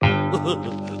Well,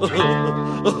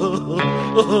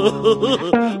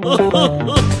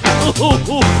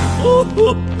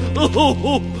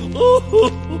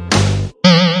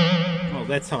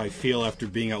 that's how I feel after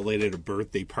being out late at a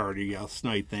birthday party last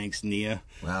night. Thanks, Nia.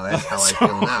 Well, that's how I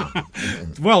feel now.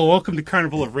 Well, welcome to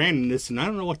Carnival of Randomness, and I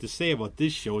don't know what to say about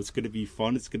this show. It's going to be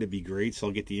fun. It's going to be great, so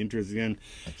I'll get the intros again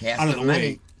out of the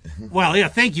way. Well, yeah,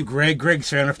 thank you, Greg. Greg,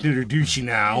 sorry, I don't have to introduce you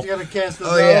now. You got to cast the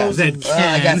nose.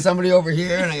 Yeah. I got somebody over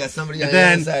here, and I got somebody on the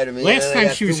other side of me. Last time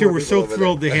she was here, we're so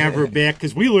thrilled to have her back,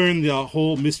 because we learned the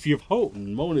whole mystery of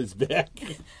Houghton. Mona's back.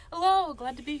 Hello,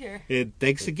 glad to be here. And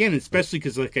thanks again, especially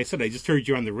because, like I said, I just heard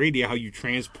you on the radio how you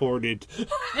transported.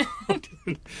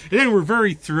 And then we're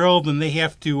very thrilled, and they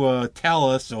have to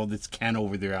tell us, so that's Ken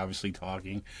over there obviously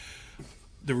talking.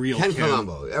 The real Ken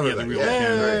Colombo. Everybody. Yeah, the real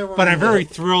Ken. Right. But I'm very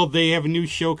thrilled. They have a new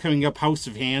show coming up, House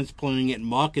of Hands, playing at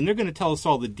Muck, and they're going to tell us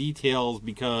all the details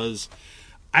because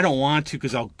I don't want to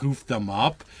because I'll goof them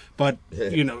up. But,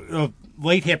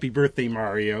 late happy birthday,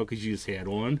 Mario, because you just had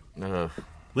one.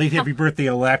 Late happy birthday,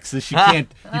 Alexis. You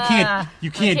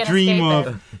can't dream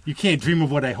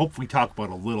of what I hope we talk about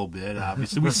a little bit.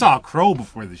 Obviously, we saw a crow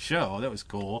before the show. That was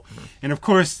cool. And of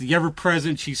course, the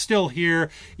ever-present. She's still here,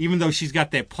 even though she's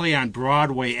got that play on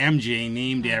Broadway, MJ,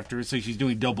 named after her. So she's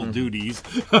doing double duties.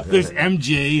 There's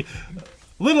MJ,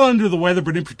 a little under the weather,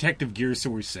 but in protective gear, so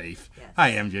we're safe. Yes.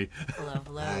 Hi, MJ. Hello.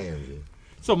 Hi, MJ.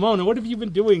 So, Mona, what have you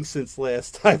been doing since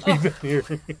last time we've been here?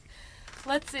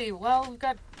 Let's see. Well, we've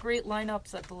got great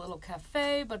lineups at the Little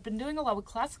Cafe, but been doing a lot with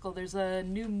classical. There's a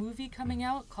new movie coming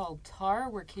out called Tar,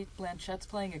 where Cate Blanchett's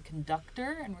playing a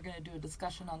conductor, and we're going to do a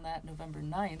discussion on that November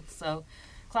 9th. So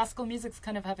classical music's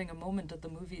kind of having a moment at the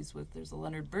movies there's a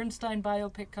Leonard Bernstein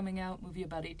biopic coming out, movie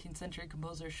about 18th century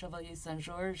composer Chevalier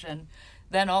Saint-Georges, and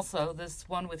then also this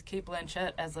one with Cate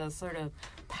Blanchett as a sort of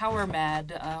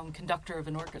power-mad conductor of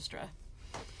an orchestra.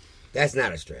 That's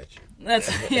not a stretch.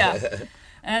 Yeah.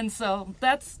 And so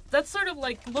that's sort of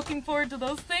like looking forward to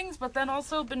those things, but then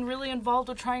also been really involved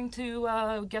with trying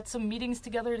to get some meetings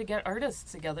together to get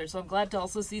artists together. So I'm glad to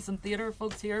also see some theater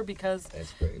folks here because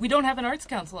we don't have an arts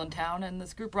council in town, and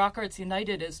this group Rock Arts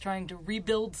United is trying to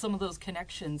rebuild some of those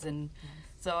connections. And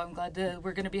so I'm glad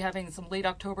we're going to be having some late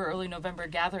October, early November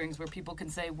gatherings where people can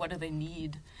say what do they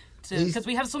need. Because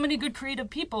we have so many good creative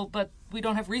people, but we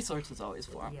don't have resources always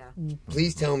for them. Yeah.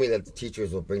 Please tell me that the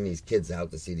teachers will bring these kids out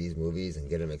to see these movies and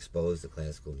get them exposed to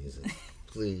classical music.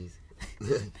 Please.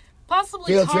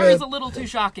 Possibly Tar is a little too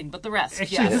shocking, but the rest,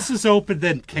 Actually, this is open.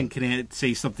 Then Ken can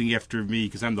say something after me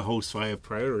because I'm the host, so I have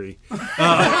priority.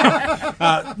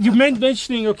 You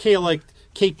mentioning, like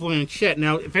Cate Blanchett.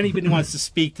 Now, if anybody wants to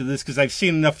speak to this, because I've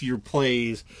seen enough of your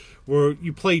plays where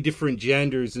you play different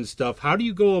genders and stuff, how do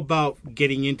you go about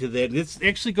getting into that? And this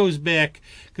actually goes back,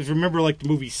 because remember, like, the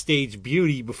movie Stage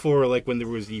Beauty before, like, when there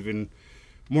was even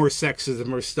more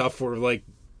sexism or stuff where, like,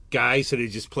 guys had to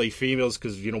just play females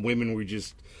because, women were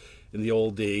just in the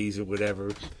old days or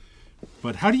whatever.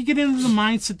 But how do you get into the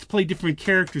mindset to play different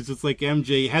characters? It's like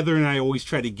MJ, Heather and I always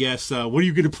try to guess, what are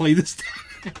you going to play this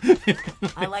time?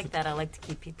 I like that. I like to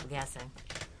keep people guessing.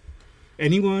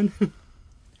 Anyone?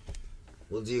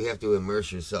 Well, do you have to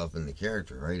immerse yourself in the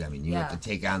character, right? I mean, you have to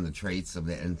take on the traits of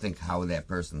that and think how that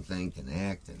person think and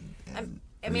act and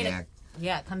react.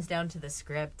 It comes down to the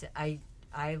script. I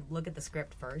look at the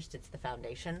script first. It's the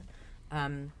foundation.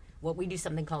 What we do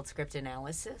something called script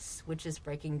analysis, which is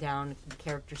breaking down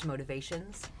characters'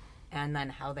 motivations and then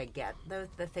how they get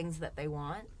the things that they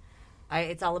want.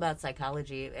 It's all about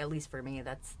psychology, at least for me.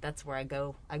 That's where I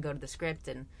go. I go to the script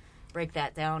and break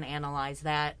that down, analyze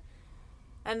that.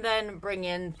 And then bring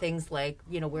in things like,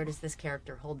 where does this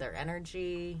character hold their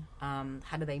energy?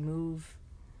 How do they move?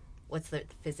 What's their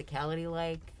physicality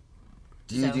like?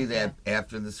 Do you do that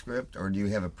after the script, or do you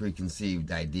have a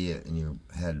preconceived idea in your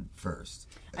head first?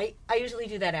 I usually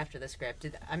do that after the script.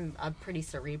 I'm a pretty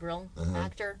cerebral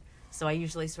actor, so I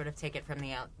usually sort of take it from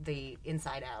the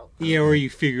inside out. Yeah, or you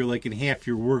figure like in half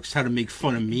your works how to make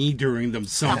fun of me during them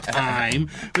sometime.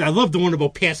 But I love the one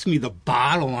about passing me the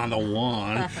bottle on the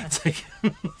lawn. It's like,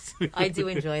 I do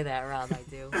enjoy that, Rob. I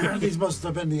do. These must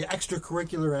have been the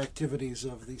extracurricular activities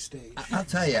of the stage. I'll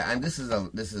tell you, this is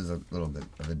a little bit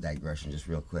of a digression, just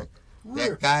real quick.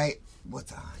 That guy,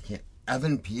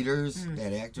 Evan Peters,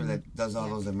 that actor that does all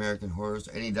those American horrors,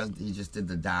 and he just did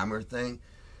the Dahmer thing.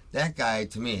 That guy,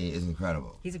 to me, is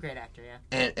incredible. He's a great actor, yeah.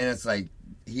 And it's like,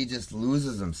 he just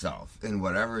loses himself in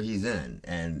whatever he's in.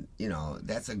 And,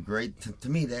 that's a great, to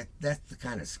me, that's the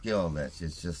kind of skill that's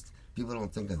just, people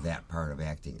don't think of that part of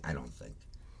acting, I don't think.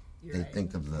 They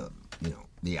think of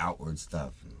the outward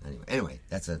stuff. Anyway,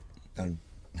 that's done.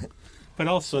 But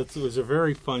also, it was a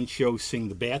very fun show seeing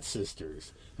the Bat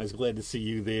Sisters. I was glad to see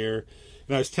you there.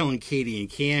 And I was telling Katie and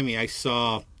Cammie, I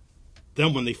saw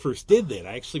them when they first did that.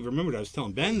 I actually remembered I was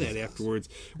telling Ben that afterwards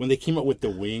when they came up with the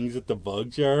wings at the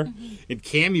bug jar. Mm-hmm. And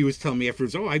Cammie was telling me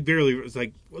afterwards, it was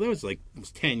like, well, that was like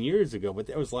almost 10 years ago, but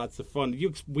that was lots of fun.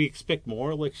 We expect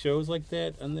more like shows like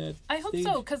that on that I hope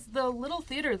so, because the little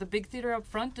theater, the big theater up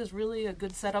front, is really a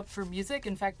good setup for music.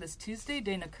 In fact, this Tuesday,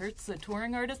 Dana Kurtz, a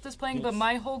touring artist, is playing. Yes. But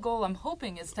my whole goal, I'm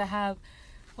hoping, is to have,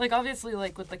 like, obviously,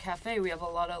 like with the cafe, we have a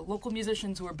lot of local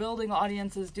musicians who are building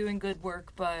audiences, doing good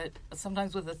work, but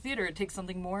sometimes with the theater, it takes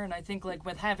something more. And I think, like,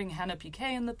 with having Hannah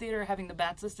Piquet in the theater, having the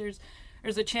Bat Sisters,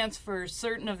 there's a chance for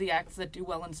certain of the acts that do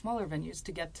well in smaller venues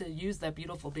to get to use that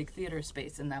beautiful big theater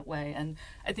space in that way. And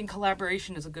I think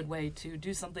collaboration is a good way to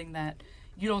do something that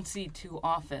you don't see too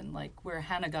often, like where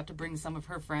Hannah got to bring some of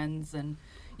her friends. And,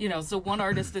 you know, so one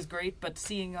artist is great, but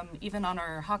seeing them, even on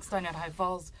our Hochstein at High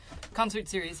Falls concert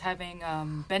series, having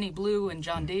Benny Blue and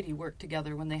John Dady work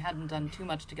together when they hadn't done too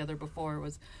much together before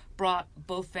was brought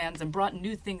both fans and brought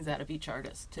new things out of each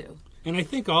artist, too. And I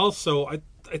think also,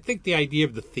 I think the idea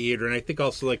of the theater, and I think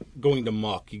also like going to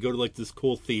Muck, you go to like this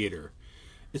cool theater.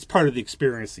 It's part of the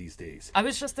experience these days. I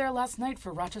was just there last night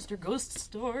for Rochester Ghost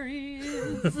Stories,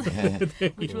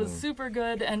 which was super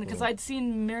good. And because I'd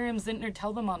seen Miriam Zintner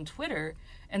tell them on Twitter,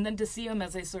 and then to see them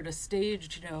as a sort of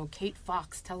staged, Kate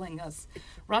Fox telling us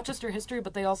Rochester history,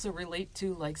 but they also relate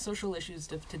to like social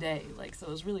issues of today. Like, so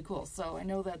it was really cool. So I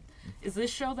know that is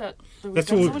this show that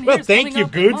that's what. Well, thank you.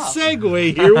 Good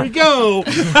segue. Here we go.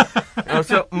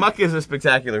 So Muck is a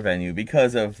spectacular venue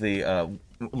because of the.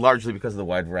 Largely because of the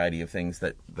wide variety of things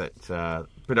that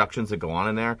productions that go on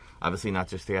in there. Obviously, not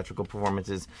just theatrical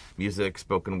performances, music,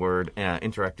 spoken word,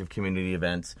 interactive community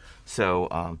events.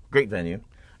 So, great venue.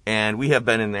 And we have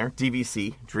been in there.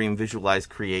 DVC, Dream, Visualize,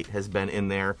 Create, has been in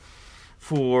there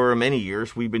for many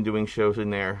years. We've been doing shows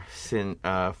in there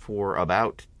for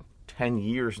about 10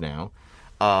 years now.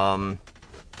 And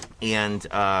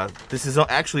this is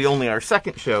actually only our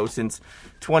second show since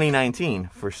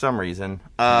 2019 for some reason.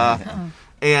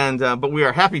 But we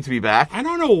are happy to be back. I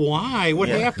don't know why. What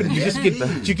happened?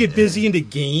 Did you get busy into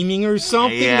gaming or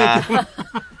something? Yeah.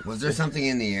 Was there something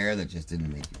in the air that just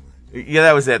didn't make you want to? Yeah,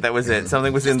 that was it.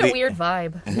 Something was just in the... Just a weird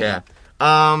vibe. Yeah.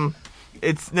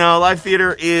 Live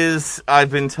theater is,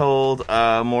 I've been told,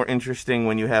 more interesting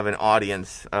when you have an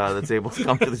audience that's able to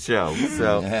come to the show.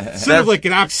 So sort of like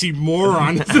an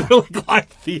oxymoron, like live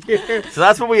theater. So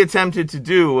that's what we attempted to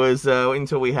do was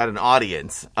until we had an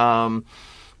audience.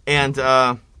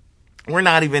 We're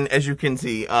not even, as you can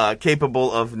see,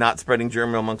 capable of not spreading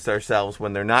germ amongst ourselves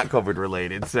when they're not COVID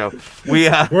related. So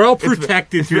we're all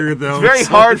protected here, though. It's very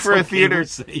hard for a theater.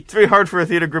 It's very hard for a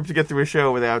theater group to get through a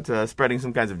show without spreading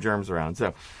some kinds of germs around.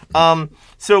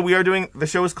 So, we are doing. The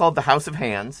show is called The House of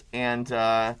Hands, and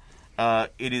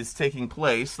it is taking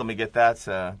place. Let me get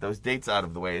those dates out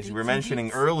of the way. As you were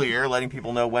mentioning earlier, letting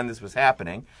people know when this was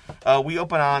happening. We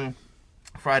open on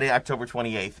Friday, October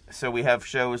 28th. So we have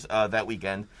shows that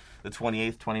weekend, the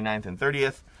 28th, 29th, and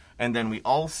 30th. And then we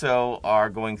also are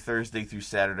going Thursday through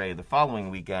Saturday the following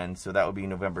weekend. So that would be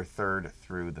November 3rd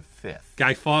through the 5th.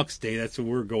 Guy Fawkes Day, that's where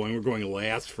we're going. We're going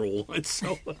last for once.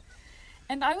 So.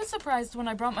 And I was surprised when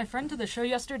I brought my friend to the show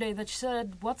yesterday that she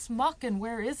said, "What's Muck and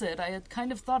where is it?" I had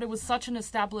kind of thought it was such an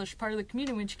established part of the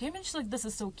community. When she came in, she's like, "This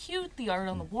is so cute. The art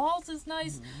on the walls is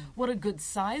nice. What a good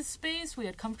size space. We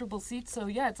had comfortable seats." So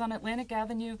yeah, it's on Atlantic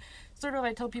Avenue. Sort of,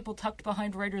 I tell people, tucked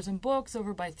behind Writers and Books,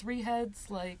 over by Three Heads.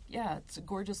 Like, yeah, it's a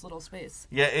gorgeous little space.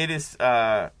 Yeah, it is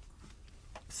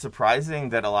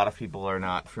surprising that a lot of people are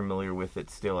not familiar with it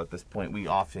still at this point. We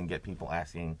often get people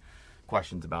asking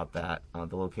questions about that,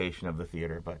 the location of the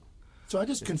theater, but so I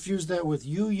just confused that with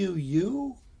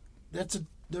UUU.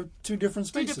 They're two different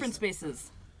spaces. Two different spaces.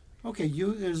 Okay,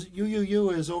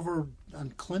 UUU is over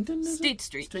on Clinton, is State it?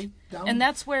 Street. State down? And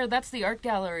that's the art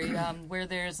gallery where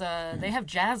there's they have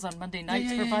jazz on Monday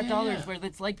nights for $5, where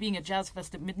it's like being a jazz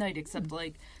fest at midnight, except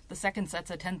like the second set's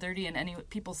at 10:30 and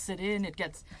people sit in. It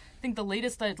gets, I think the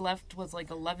latest I'd left was like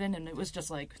 11, and it was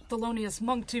just like Thelonious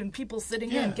Monk tune, people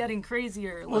sitting in, getting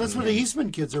crazier. Well, that's where the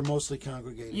Eastman kids are mostly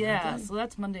congregating. Yeah, so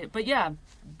that's Monday. But yeah,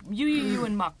 UUU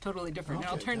and Muck, totally different.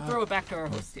 Okay, and I'll throw it back to our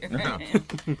host here.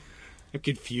 I'm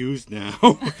confused now.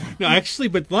 No, actually,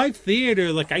 but live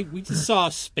theater, we just saw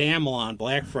Spamal on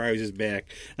Blackfriars is back.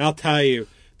 And I'll tell you,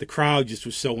 the crowd just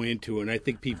was so into it. And I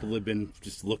think people have been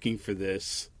just looking for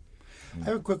this. I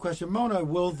have a quick question. Mona,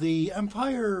 will the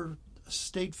Empire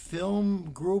State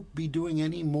Film Group be doing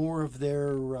any more of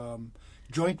their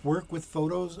joint work with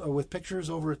photos or with pictures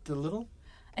over at the Little?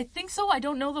 I think so. I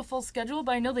don't know the full schedule,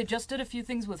 but I know they just did a few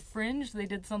things with Fringe. They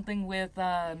did something with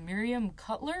Miriam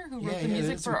Cutler, who wrote the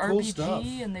music for cool RBG, stuff.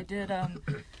 and they did,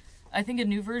 I think, a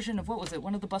new version of, what was it,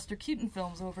 one of the Buster Keaton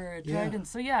films over at Dryden.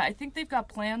 So yeah, I think they've got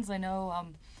plans. I know.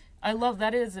 I love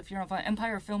that is, if you're on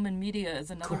Empire Film and Media is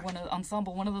another one,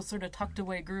 ensemble, one of those sort of tucked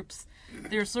away groups.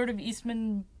 They're sort of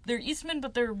Eastman,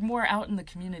 but they're more out in the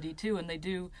community too, and they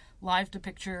do live to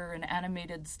picture and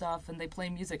animated stuff, and they play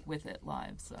music with it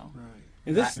live. So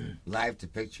And this, Live to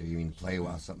picture, you mean play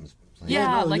while something's playing?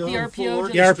 Yeah, no, like the full RPO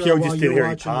orchestra The RPO while just did you're Harry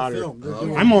watching the Potter. film. They're Oh,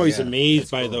 doing I'm always Yeah, amazed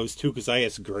that's by cool. those too, because I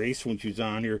asked Grace when she was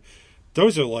on here.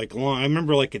 Those are like long. I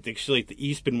remember like at the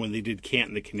Eastman when they did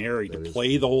Canton the Canary to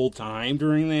play the whole time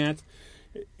during that.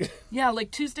 Yeah, like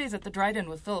Tuesdays at the Dryden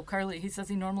with Philip Carley. He says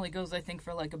he normally goes, I think,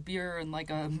 for like a beer and like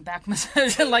a back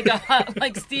massage and like a hot,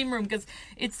 like steam room, because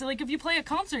it's like if you play a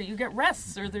concert, you get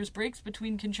rests or there's breaks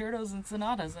between concertos and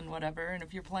sonatas and whatever. And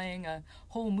if you're playing a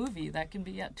whole movie, that can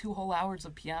be 2 whole hours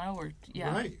of piano or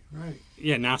Right.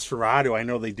 Yeah, Nosferatu. I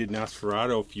know they did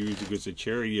Nosferatu a few years ago as a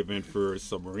charity event for a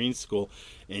submarine school,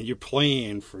 and you're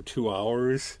playing for 2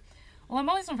 hours. Well, I'm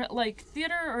always like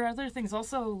theater or other things.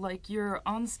 Also, like you're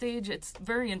on stage, it's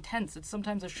very intense. It's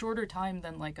sometimes a shorter time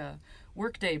than like a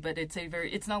work day, but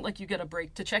it's not like you get a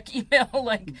break to check email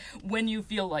like when you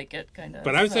feel like it, kind of.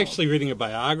 But I was actually reading a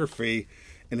biography,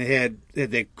 and it had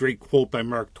that great quote by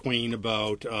Mark Twain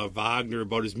about Wagner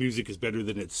about his music is better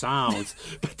than it sounds.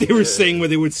 But they were saying when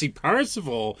they would see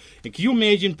Parsifal, and can you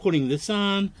imagine putting this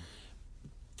on?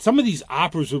 Some of these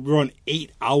operas would run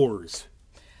 8 hours.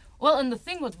 Well, and the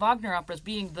thing with Wagner operas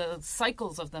being the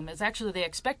cycles of them is actually they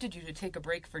expected you to take a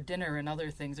break for dinner and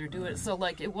other things or do it. So,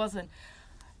 like, it wasn't.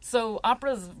 So,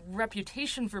 opera's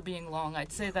reputation for being long,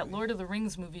 I'd say that Lord of the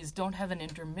Rings movies don't have an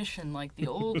intermission like the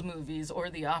old movies or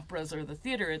the operas or the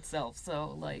theater itself.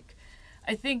 So, like,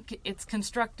 I think it's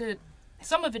constructed.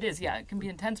 Some of it is, yeah, it can be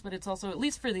intense, but it's also, at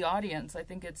least for the audience, I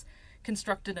think it's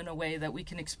constructed in a way that we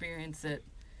can experience it.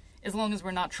 As long as we're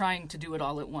not trying to do it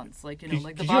all at once, like,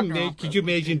 like the Wagner opera. Could you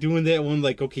imagine doing that one?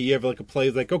 Like, okay, you have like a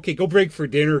play, like, okay, go break for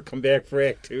dinner, come back for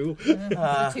Act 2.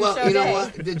 Well, you know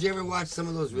what? Did you ever watch some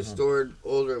of those restored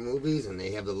older movies, and they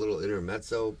have the little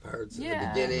intermezzo parts in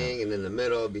the beginning and in the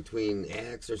middle between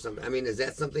acts or something? I mean, is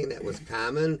that something that was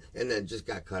common and then just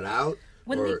got cut out?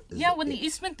 When the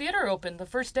Eastman Theater opened, the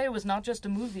first day was not just a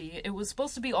movie. It was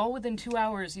supposed to be all within 2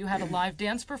 hours. You had a live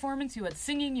dance performance, you had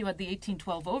singing, you had the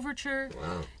 1812 Overture,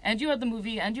 and you had the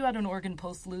movie, and you had an organ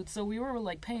postlude. So we were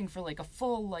like paying for like a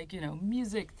full, like,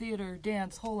 music, theater,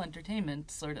 dance, whole entertainment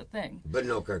sort of thing. But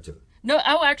no cartoon. No,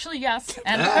 actually, yes.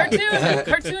 And the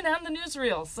cartoon and the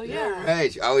newsreel. So, yeah.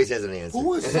 Right, she always has an answer. Who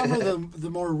was some of the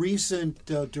more recent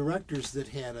directors that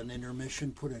had an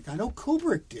intermission put in? I know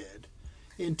Kubrick did.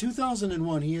 In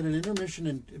 2001, he had an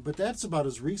intermission, but that's about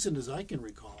as recent as I can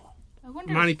recall. I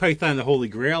wonder. Monty Python and the Holy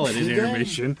Grail at an Yeah.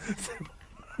 intermission.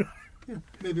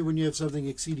 Maybe when you have something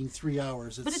exceeding 3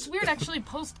 hours. But it's weird, actually,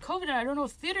 post-COVID, and I don't know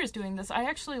if theater's doing this. I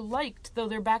actually liked, though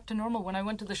they're back to normal, when I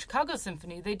went to the Chicago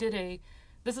Symphony, they did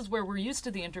this is where we're used to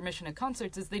the intermission at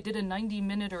concerts, is they did a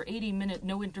 90-minute or 80-minute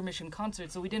no-intermission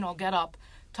concert, so we didn't all get up,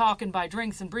 talk and buy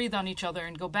drinks and breathe on each other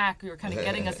and go back. We were kind of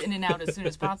getting us in and out as soon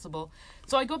as possible.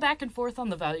 So I go back and forth on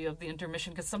the value of the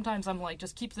intermission, because sometimes I'm like,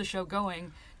 just keep the show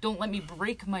going, don't let me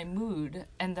break my mood,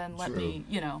 and then let me,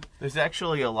 There's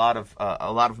actually a lot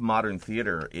of modern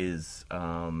theater is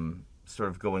sort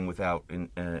of going without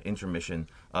intermission.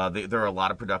 There are a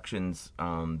lot of productions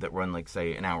that run, like,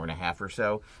 say, an hour and a half or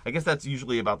so. I guess that's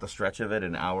usually about the stretch of it,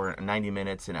 an hour, 90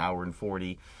 minutes, an hour and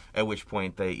 40, at which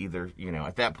point they either,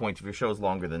 at that point, if your show's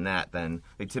longer than that, then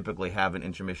they typically have an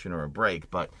intermission or a break.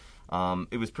 But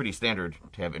it was pretty standard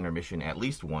to have intermission, at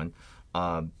least one,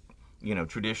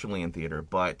 traditionally in theater.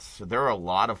 But there are a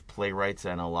lot of playwrights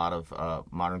and a lot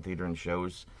of modern theater and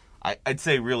shows. I'd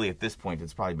say really at this point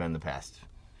it's probably been the past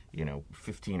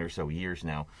 15 or so years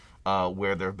now,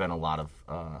 where there have been a lot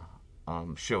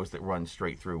of shows that run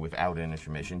straight through without an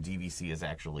intermission. DVC has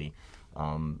actually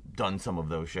done some of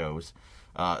those shows.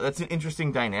 That's an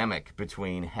interesting dynamic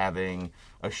between having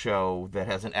a show that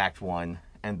has an act one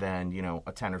and then,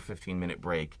 a 10 or 15 minute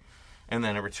break, and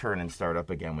then a return and start up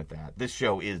again with that. This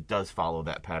show does follow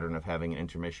that pattern of having an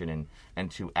intermission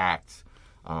and 2 acts.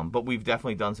 But we've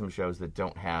definitely done some shows that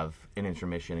don't have an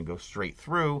intermission and go straight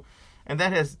through. And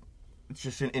it's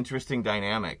just an interesting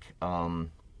dynamic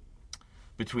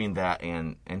between that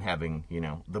and having,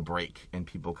 the break and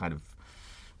people kind of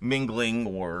mingling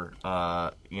or,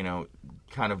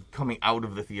 kind of coming out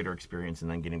of the theater experience and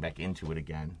then getting back into it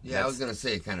again. Yeah, I was going to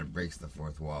say it kind of breaks the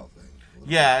fourth wall thing.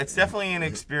 Yeah, it's definitely an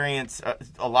experience,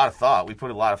 a lot of thought. We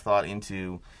put a lot of thought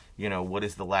into, what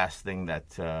is the last thing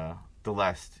that the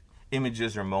last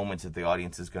images or moments that the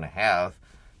audience is going to have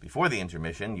before the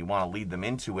intermission. You want to lead them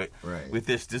into it with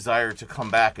this desire to come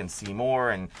back and see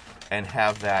more and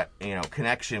have that,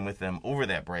 connection with them over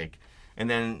that break. And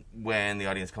then when the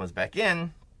audience comes back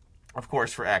in, of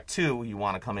course, for Act 2, you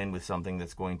want to come in with something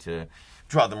that's going to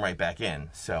draw them right back in.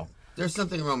 So there's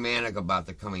something romantic about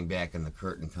the coming back and the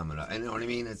curtain coming up. You know what I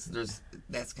mean?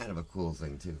 That's kind of a cool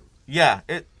thing too. Yeah,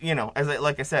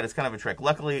 like I said, it's kind of a trick.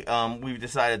 Luckily, we've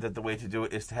decided that the way to do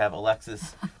it is to have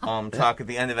Alexis talk at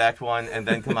the end of Act 1 and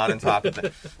then come out and talk at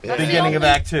the beginning of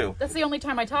Act 2. That's the only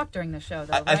time I talk during the show,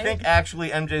 though, right? I think actually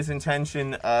MJ's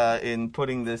intention in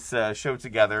putting this show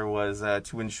together was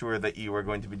to ensure that you were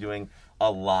going to be doing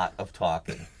a lot of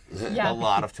talking. Yeah. A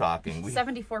lot of talking.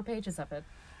 74 pages of it.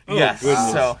 Yes.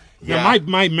 Goodness. So yeah,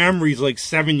 my memory's like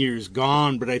 7 years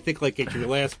gone, but I think like at your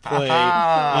last play,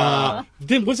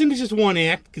 wasn't it just one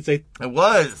act? Because it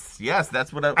was. Yes,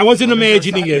 that's what I wasn't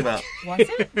imagining it. About. Was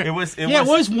it? It was. It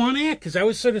was one act because I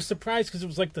was sort of surprised because it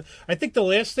was like I think the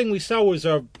last thing we saw was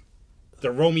the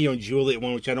Romeo and Juliet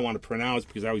one, which I don't want to pronounce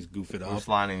because I always goof it up.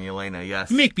 Ruslan and Yelena, yes.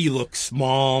 Make me look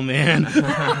small, man.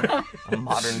 A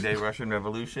modern day Russian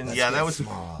Revolution. That was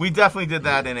small. We definitely did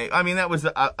that in that was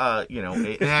an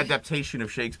adaptation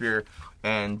of Shakespeare,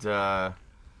 and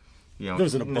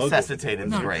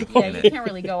necessitated the break. Yeah, you can't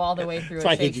really go all the way through. So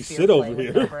a I had you Shakespeare sit over play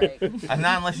here. with no break. And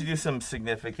not unless you do some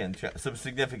significant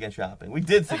shopping. We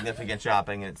did significant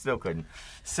shopping, and it still couldn't.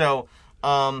 So.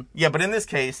 But in this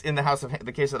case, in the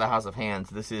case of the House of Hands,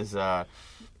 this is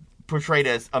portrayed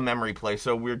as a memory play.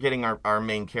 So we're getting our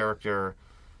main character,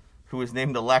 who is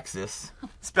named Alexis,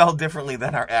 spelled differently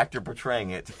than our actor portraying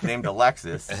it, named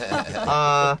Alexis.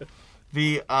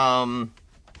 The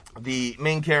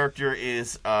main character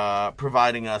is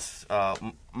providing us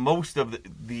most of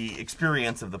the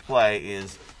experience of the play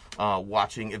is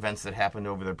watching events that happened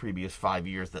over the previous 5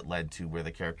 years that led to where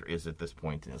the character is at this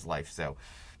point in his life. So.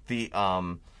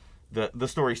 The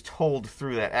story's told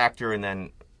through that actor, and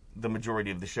then the majority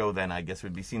of the show then I guess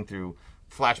would be seen through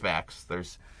flashbacks.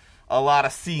 There's a lot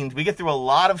of scenes. We get through a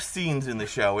lot of scenes in the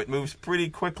show. It moves pretty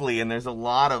quickly, and there's a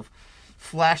lot of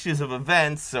flashes of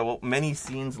events, so many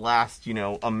scenes last,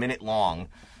 a minute long.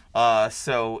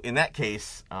 So in that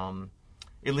case,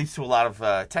 it leads to a lot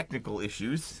of technical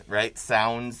issues, right?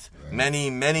 Sounds,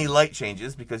 many light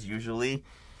changes, because usually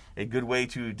a good way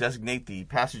to designate the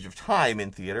passage of time in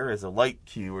theater is a light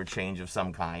cue or change of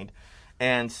some kind.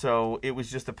 And so it was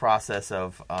just a process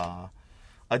of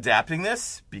adapting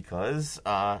this because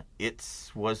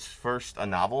it was first a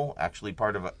novel, actually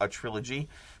part of a trilogy.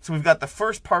 So we've got the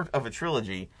first part of a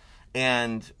trilogy,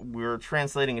 and we're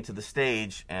translating it to the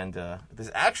stage. And this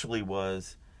actually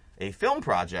was a film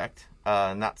project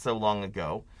not so long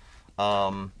ago.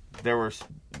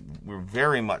 We're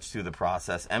very much through the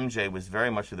process. MJ was very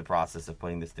much through the process of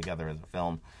putting this together as a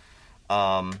film.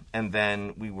 And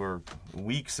then we were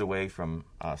weeks away from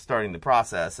starting the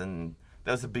process, and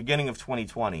that was the beginning of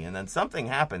 2020. And then something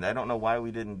happened. I don't know why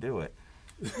we didn't do it.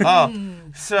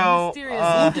 So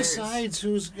who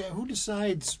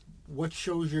decides what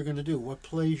shows you're going to do, what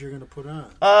plays you're going to put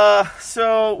on?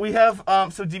 So we have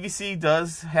so DVC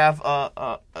does have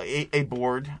a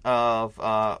board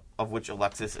of which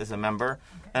Alexis is a member.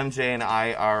 Okay. MJ and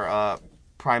I are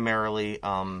primarily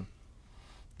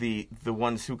the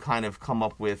ones who kind of come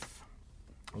up with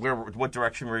what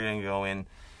direction we're going to go in.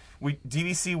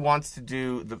 DVC wants to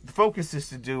do the focus is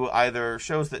to do either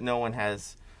shows that no one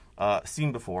has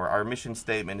seen before. Our mission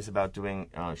statement is about doing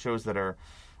shows that are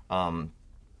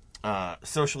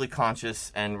socially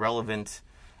conscious and relevant,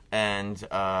 and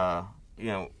the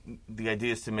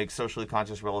idea is to make socially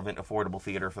conscious, relevant, affordable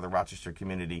theater for the Rochester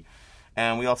community.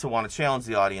 And we also want to challenge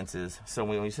the audiences. So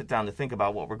when we sit down to think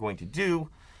about what we're going to do,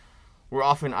 we're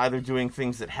often either doing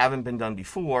things that haven't been done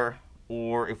before,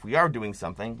 or if we are doing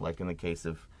something, like in the case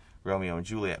of Romeo and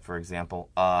Juliet, for example,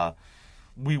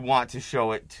 we want to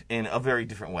show it in a very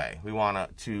different way. We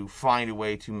want to find a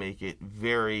way to make it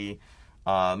very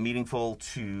meaningful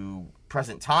to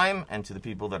present time and to the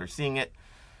people that are seeing it,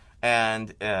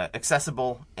 and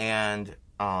accessible, and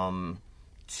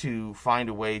to find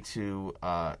a way to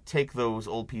take those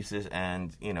old pieces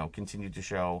and continue to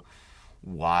show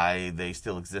why they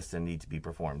still exist and need to be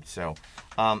performed. So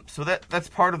that's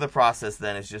part of the process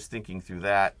then, is just thinking through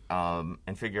that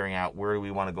and figuring out where do we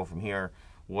want to go from here,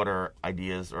 what are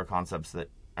ideas or concepts that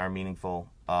are meaningful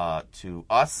to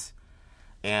us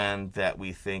and that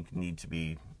we think need to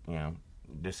be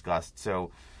discussed.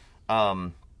 So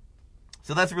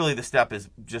that's really the step, is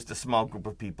just a small group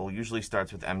of people. Usually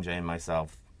starts with MJ and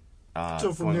myself,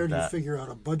 So from going there, with do you that. figure out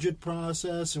a budget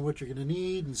process and what you're going to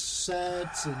need and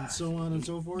sets and so on and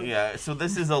so forth? Yeah, so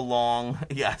this is a long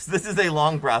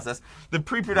process. The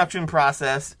pre-production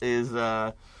process is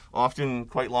often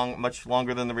quite long, much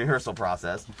longer than the rehearsal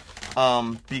process,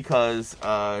 because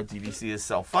DVC is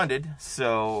self-funded.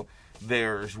 So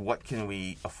there's what can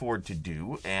we afford to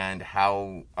do and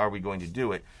how are we going to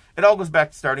do it. It all goes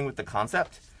back to starting with the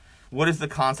concept. What is the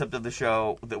concept of the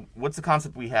show? What's the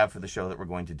concept we have for the show that we're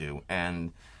going to do?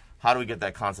 And how do we get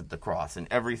that concept across? And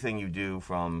everything you do,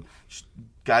 from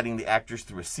guiding the actors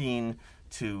through a scene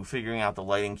to figuring out the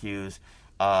lighting cues,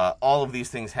 all of these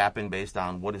things happen based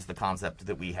on what is the concept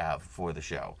that we have for the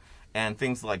show. And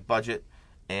things like budget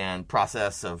and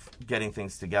process of getting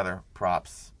things together,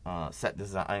 props, set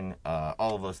design,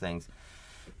 all of those things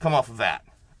come off of that.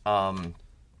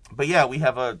 But yeah, we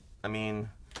have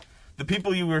the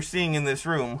people you were seeing in this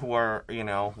room who are,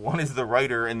 one is the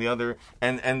writer and the other,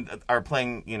 and are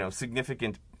playing,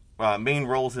 significant main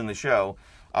roles in the show,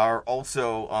 are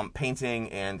also painting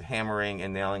and hammering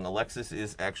and nailing. Alexis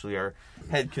is actually our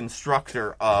head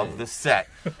constructor of the set.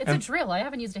 It's a drill. I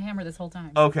haven't used a hammer this whole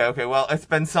time. Okay. Well, it's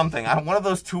been something. One of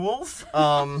those tools.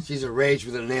 She's a rage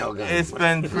with a nail gun. It's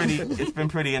been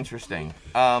pretty interesting.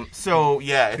 So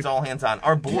yeah, it's all hands on.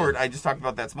 Our board. I just talked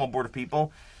about that small board of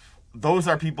people. Those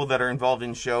are people that are involved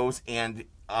in shows and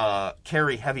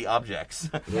carry heavy objects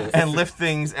and lift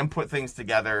things and put things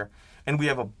together. And we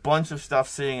have a bunch of stuff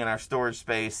sitting in our storage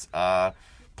space,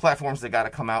 platforms that got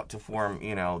to come out to form,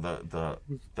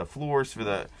 the floors for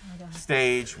the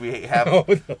stage. We have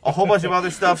a whole bunch of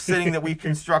other stuff sitting that we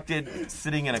constructed,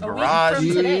 sitting in a garage.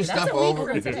 Week from today. use That's stuff a week over-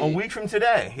 from today. A week from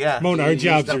today, yeah. Mona, our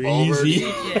jobs are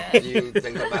easy. Do you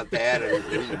think about that and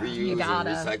reuse You and gotta.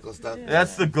 recycle stuff?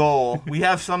 That's the goal. We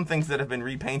have some things that have been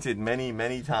repainted many,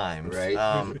 many times. Right.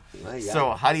 Well, yeah.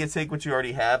 So how do you take what you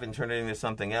already have and turn it into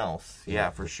something else? Yeah,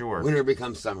 for sure. Winter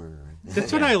becomes summer. Right?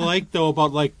 That's what I like though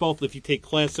about both. If you take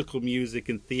classical music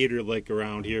and theater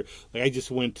around here, I just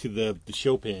went to the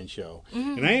Chopin show,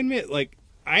 and I admit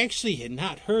I actually had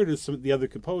not heard of some of the other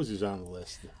composers on the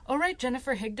list. Oh, right,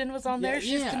 Jennifer Higdon was on there.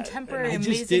 She's contemporary, and I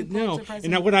amazing. just didn't know. Pulitzer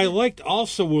And what I liked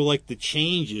also were the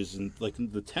changes and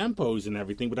the tempos and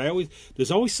everything. But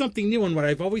there's always something new. And what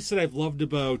I've always said I've loved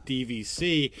about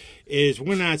DVC is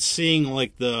we're not seeing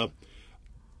the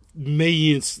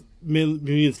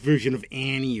millionth version of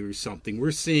Annie or something. We're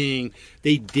seeing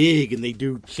they dig and they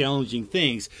do challenging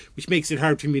things, which makes it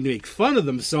hard for me to make fun of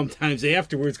them sometimes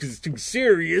afterwards because it's too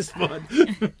serious. But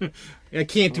I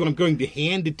can't do. I'm going to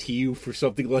hand it to you for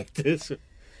something like this.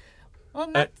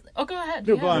 Well, go ahead.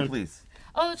 No, yeah. go on. Please.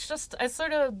 Oh, it's just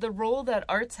sort of the role that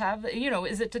arts have.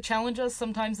 Is it to challenge us?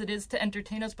 Sometimes it is to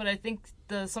entertain us, but I think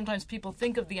sometimes people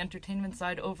think of the entertainment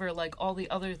side over all the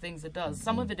other things it does.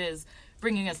 Some of it is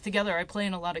bringing us together. I play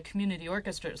in a lot of community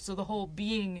orchestras, so the whole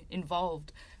being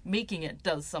involved, making it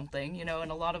does something, and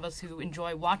a lot of us who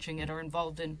enjoy watching it are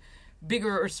involved in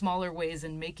bigger or smaller ways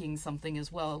in making something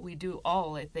as well. We do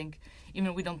all, I think, even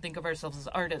if we don't think of ourselves as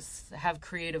artists, have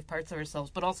creative parts of ourselves,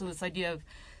 but also this idea of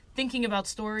thinking about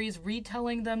stories,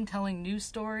 retelling them, telling new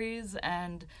stories,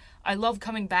 and I love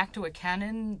coming back to a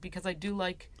canon because I do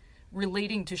like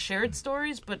relating to shared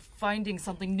stories, but finding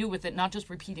something new with it, not just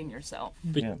repeating yourself.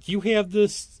 But you have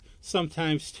this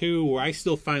sometimes too, where I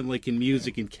still find in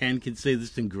music, and Ken can say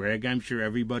this, and Greg, I'm sure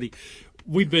everybody,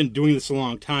 we've been doing this a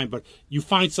long time, but you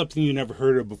find something you never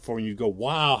heard of before and you go,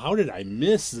 wow, how did I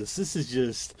miss this? This is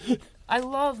just...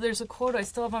 There's a quote I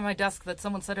still have on my desk that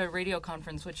someone said at a radio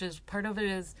conference, which is part of it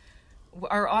is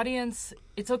our audience,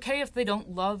 it's okay if they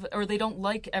don't love or they don't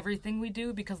like everything we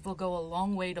do because they'll go a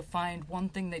long way to find one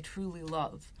thing they truly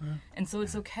love. And so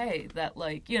it's okay that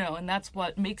and that's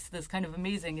what makes this kind of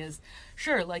amazing is,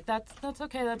 sure, that's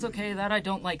okay, that I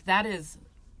don't like, that is,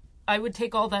 I would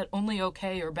take all that only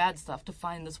okay or bad stuff to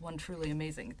find this one truly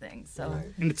amazing thing. So,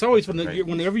 and it's always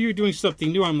whenever you're doing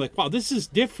something new, I'm like, wow, this is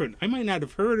different. I might not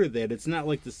have heard of that. It's not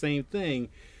the same thing.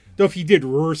 Though if you did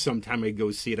Roar sometime, I'd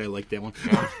go see it. I like that one.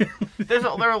 There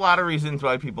are a lot of reasons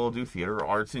why people do theater or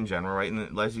arts in general, right?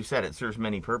 And as you said, it serves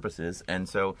many purposes, and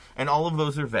all of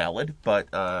those are valid. But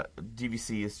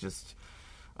DVC is just,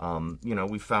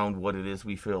 we found what it is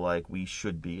we feel like we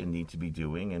should be and need to be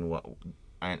doing, and what.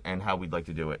 And how we'd like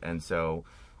to do it. And so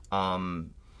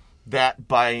that,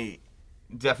 by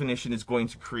definition, is going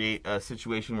to create a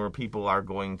situation where people are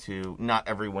going to, not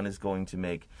everyone is going to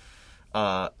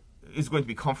is going to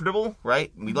be comfortable,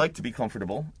 right? We like to be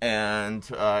comfortable. And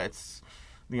it's,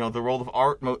 the role of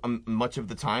art much of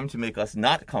the time to make us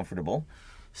not comfortable.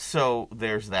 So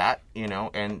there's that,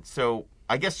 And so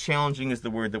I guess challenging is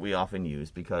the word that we often use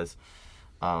because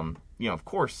of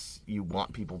course, you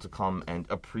want people to come and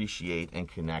appreciate and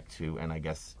connect to, and I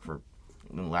guess, for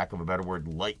lack of a better word,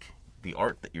 like the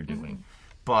art that you're doing. Mm-hmm.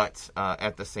 But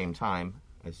at the same time,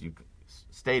 as you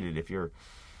stated, if you're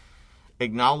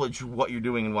acknowledge what you're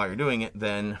doing and why you're doing it,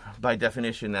 then by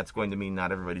definition, that's going to mean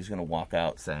not everybody's going to walk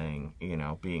out saying,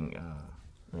 being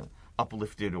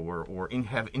uplifted or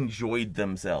have enjoyed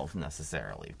themselves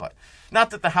necessarily. But not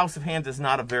that the House of Hands is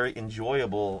not a very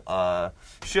enjoyable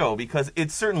show, because it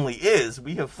certainly is.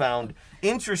 We have found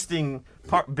interesting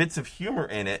bits of humor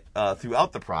in it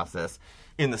throughout the process,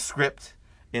 in the script,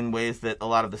 in ways that a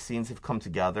lot of the scenes have come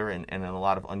together and in a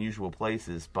lot of unusual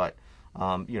places. But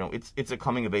it's a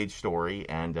coming of age story,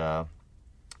 and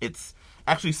it's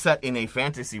actually set in a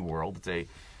fantasy world. It's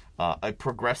a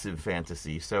progressive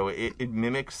fantasy, so it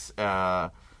mimics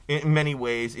in many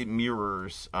ways. It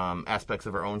mirrors aspects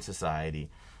of our own society,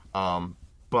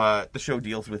 but the show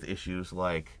deals with issues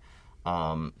like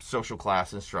social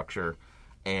class and structure,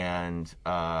 and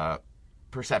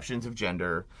perceptions of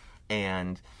gender,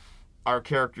 and our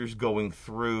characters going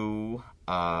through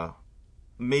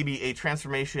maybe a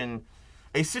transformation.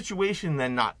 A situation that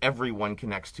not everyone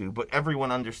connects to, but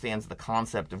everyone understands the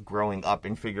concept of growing up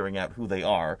and figuring out who they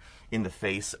are in the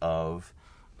face of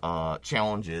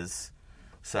challenges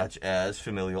such as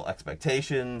familial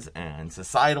expectations and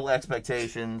societal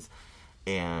expectations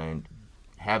and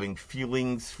having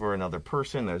feelings for another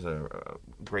person. There's a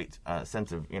great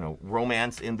sense of,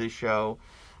 romance in this show.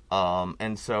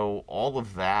 And so all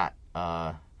of that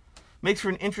makes for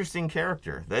an interesting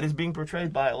character that is being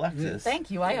portrayed by Alexis. Thank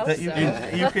you. I hope that so.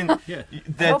 You can.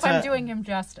 I hope I'm doing him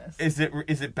justice. Is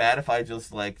it bad if I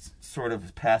just sort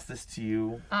of pass this to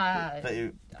you? That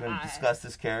you're going to discuss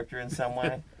this character in some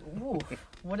way? Ooh,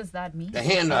 what does that mean? The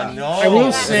hand on. No. I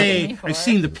will say I've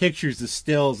seen the pictures, the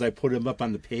stills. I put them up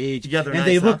on the page, Yeah, they're and nice,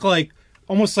 they look huh? like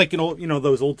almost like an old,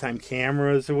 those old time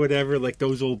cameras or whatever, like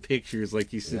those old pictures,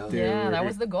 like you sit there. Yeah, that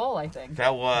was the goal, I think.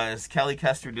 That was Kelly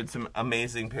Kester did some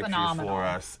amazing pictures Phenomenal. for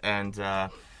us, and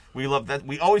we love that.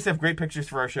 We always have great pictures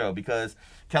for our show because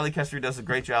Kelly Kester does a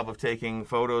great job of taking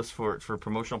photos for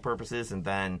promotional purposes, and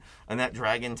then Annette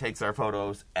Dragon takes our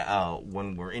photos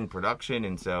when we're in production,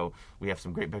 and so we have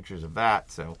some great pictures of that.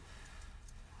 So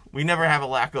we never have a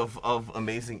lack of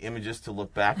amazing images to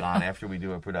look back on after we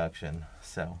do a production.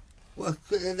 So. Well,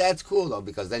 that's cool though,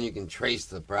 because then you can trace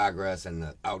the progress and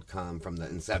the outcome from the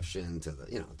inception to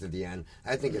the to the end.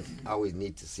 I think it's always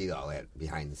neat to see all that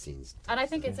behind the scenes. And I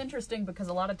think it's interesting because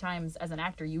a lot of times as an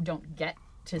actor you don't get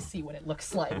to see what it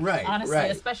looks like. Right, honestly,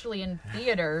 right. especially in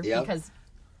theater, Yep. because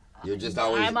You're just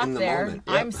always I'm up in the there. moment.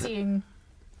 Yep. I'm seeing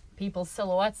people's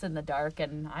silhouettes in the dark,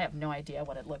 and I have no idea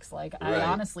what it looks like. I Right.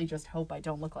 honestly just hope I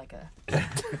don't look like a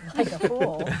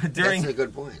fool. That's a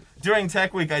good point. During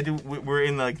Tech Week, we're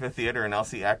in the theater, and I'll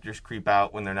see actors creep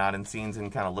out when they're not in scenes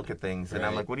and kind of look at things, and I'm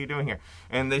Right. like, "What are you doing here?"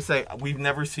 And they say, "We've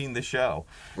never seen the show."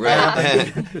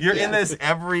 Right. You're in this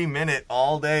every minute,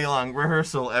 all day long,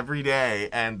 rehearsal every day,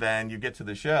 and then you get to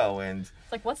the show, and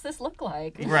It's like, what's this look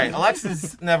like? right,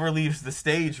 Alexis never leaves the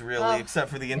stage really, Oh,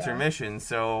 except for the intermission.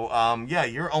 So,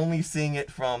 you're only seeing it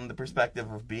from the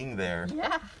perspective of being there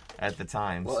Yeah. at the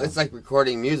time. Well, so. it's like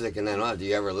recording music, and then, do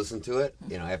you ever listen to it?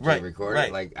 After Right, you record right.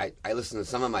 it? Like, I listen to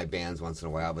some of my bands once in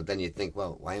a while, but then you think,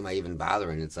 well, why am I even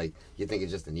bothering? It's like, you think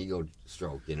it's just an ego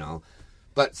stroke,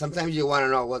 But sometimes you want to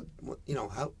know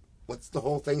what's the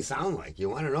whole thing sound like? You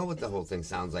want to know what the whole thing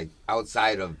sounds like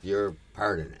outside of your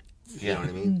part in it. You know what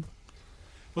I mean?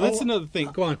 Well, that's another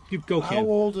thing. Go on, go, Ken. How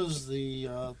old is the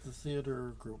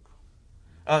theater group?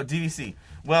 DVC.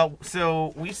 Well,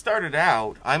 so we started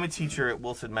out, I'm a teacher at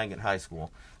Wilson Magnet High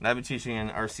School, and I've been teaching in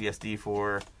RCSD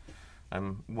for,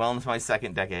 I'm well into my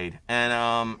second decade.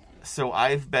 And so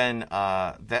I've been,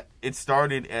 it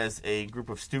started as a group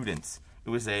of students. It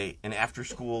was an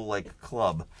after-school,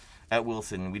 club at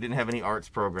Wilson. We didn't have any arts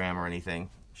program or anything,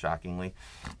 shockingly.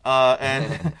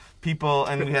 And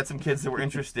and we had some kids that were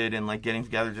interested in, getting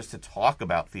together just to talk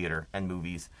about theater and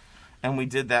movies. And we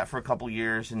did that for a couple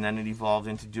years, and then it evolved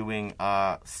into doing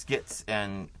skits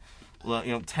and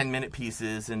 10-minute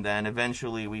pieces, and then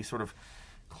eventually we sort of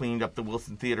cleaned up the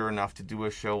Wilson Theater enough to do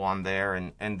a show on there,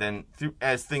 and then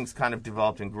as things kind of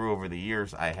developed and grew over the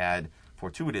years, I had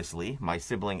fortuitously my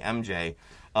sibling MJ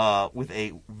with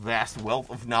a vast wealth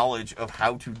of knowledge of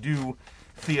how to do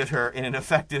theater in an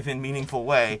effective and meaningful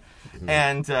way,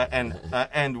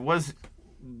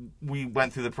 we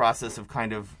went through the process of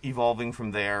kind of evolving from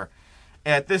there.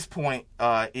 At this point,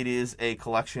 it is a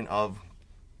collection of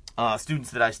students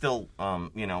that I still,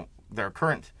 they're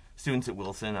current students at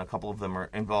Wilson. A couple of them are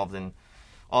involved in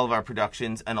all of our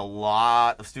productions, and a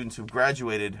lot of students who've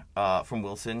graduated from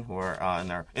Wilson who are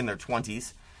in their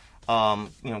 20s,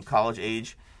 college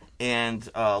age, and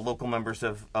local members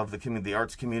of the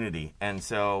arts community. And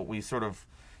so we sort of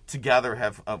together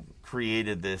have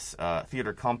created this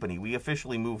theater company. We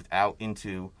officially moved out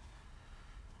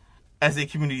as a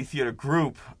community theater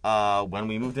group when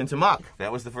we moved into Muck.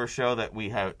 That was the first show that we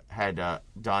had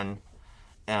done,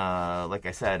 like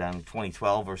I said,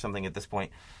 2012 or something at this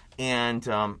point. And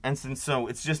since so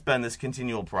it's just been this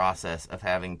continual process of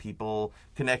having people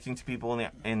connecting to people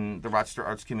in the Rochester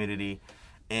arts community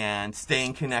and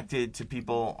staying connected to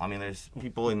people. I mean, there's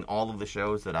people in all of the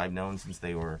shows that I've known since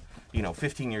they were,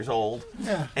 15 years old.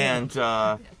 Yeah. And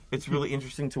it's really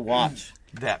interesting to watch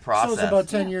that process. So it's about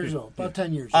 10 years old. About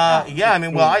 10 years old. Yeah,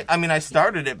 I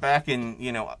started it back in,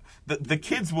 the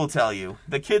kids will tell you,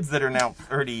 the kids that are now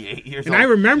 38 years old. And I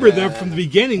remember them from the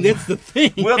beginning. That's the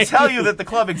thing. We'll tell you that the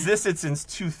club existed since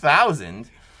 2000.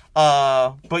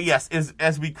 But yes,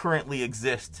 as we currently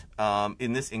exist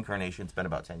in this incarnation, it's been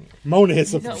about 10 years. Mona has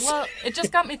something. Well, it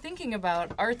just got me thinking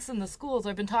about arts in the schools.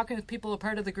 I've been talking with people who are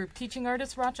part of the group Teaching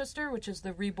Artists Rochester, which is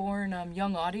the Reborn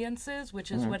Young Audiences,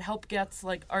 which is what help gets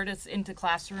artists into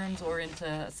classrooms or into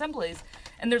assemblies.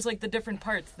 And there's the different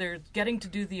parts. They're getting to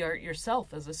do the art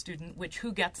yourself as a student,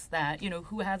 who gets that,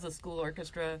 who has a school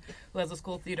orchestra, who has a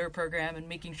school theater program, and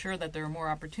making sure that there are more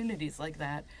opportunities like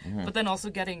that. But then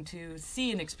also getting to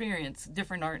see and experience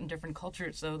different art and different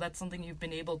cultures. So that's something you've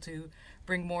been able to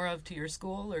bring more of to your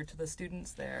school or to the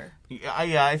students there.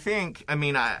 Yeah, I think,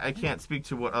 I can't speak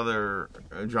to what other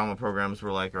drama programs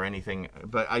were like or anything,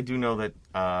 but I do know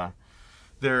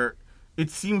that it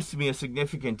seems to be a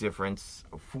significant difference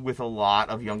with a lot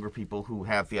of younger people who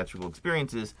have theatrical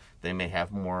experiences. They may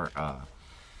have more,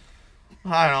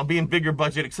 be in bigger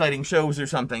budget, exciting shows or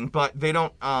something, but they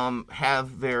don't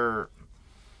have their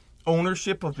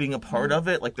ownership of being a part of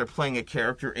it, like they're playing a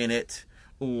character in it,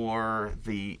 or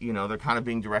they're kind of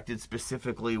being directed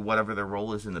specifically whatever their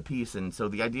role is in the piece. And so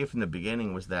the idea from the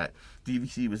beginning was that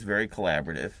DVC was very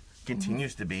collaborative,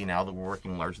 continues to be now that we're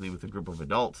working largely with a group of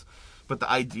adults. But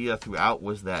the idea throughout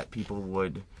was that people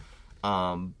would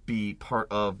be part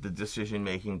of the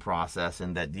decision-making process,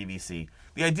 and that DVC...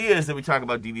 The idea is that we talk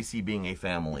about DVC being a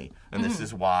family, and this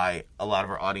is why a lot of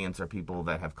our audience are people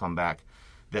that have come back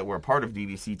that were a part of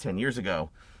DVC 10 years ago,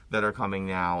 that are coming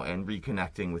now and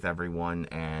reconnecting with everyone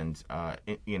and,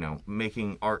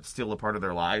 making art still a part of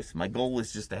their lives. My goal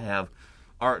is just to have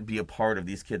art be a part of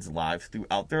these kids' lives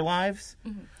throughout their lives.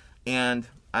 And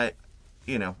I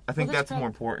think that's more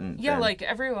important. Yeah,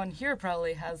 everyone here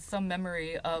probably has some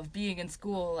memory of being in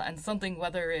school and something,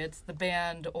 whether it's the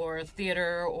band or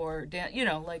theater or dance,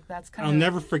 that's kind of... I'll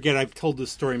never forget, I've told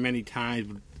this story many times,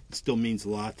 but it still means a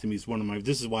lot to me. It's one of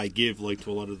this is why I give,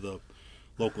 to a lot of the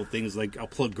local things, I'll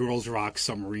plug Girls Rock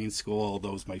Submarine School, all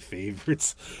those my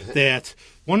favorites, that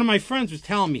one of my friends was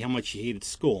telling me how much he hated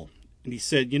school. And he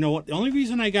said, you know what, the only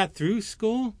reason I got through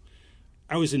school,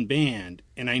 I was in band,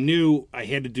 and I knew I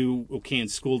had to do okay in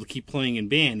school to keep playing in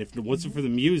band. If it wasn't for the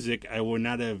music, I would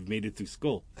not have made it through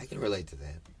school. I can relate to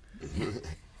that.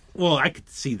 Well, I could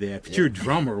see that, but you're a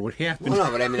drummer. What happened?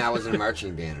 Well, no, but I was in a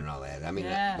marching band and all that.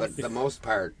 But the most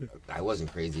part, I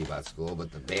wasn't crazy about school,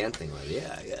 but the band thing was,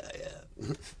 yeah.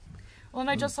 Well,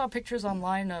 and I just saw pictures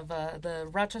online of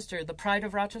the Pride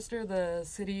of Rochester, the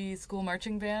city school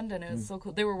marching band, and it was so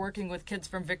cool. They were working with kids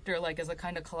from Victor, as a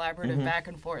kind of collaborative back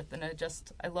and forth, and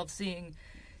I love seeing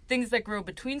things that grow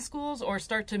between schools or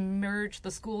start to merge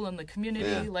the school and the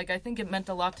community. I think it meant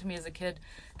a lot to me as a kid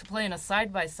to play in a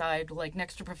side-by-side,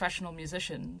 next to professional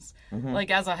musicians,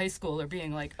 as a high schooler,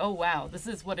 being oh, wow, this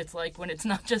is what it's like when it's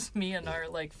not just me and our,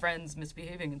 friends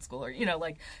misbehaving in school. Or,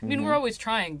 we're always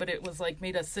trying, but it was,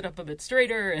 made us sit up a bit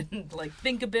straighter and,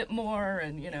 think a bit more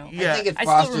and, Yeah. I think it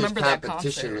fosters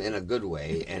competition in a good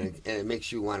way, and it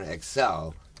makes you want to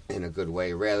excel in a good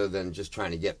way rather than just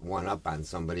trying to get one up on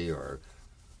somebody or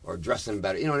dressing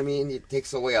better. You know what I mean? It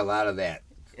takes away a lot of that.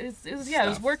 It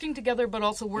was working together, but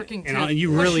also working to and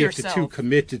you really have yourself. to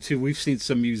commit to. We've seen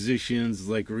some musicians,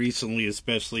 recently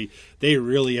especially, they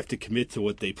really have to commit to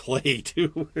what they play,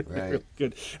 too. Right. Really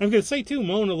good. I'm going to say, too,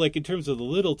 Mona, in terms of the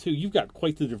little, too, you've got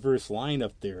quite the diverse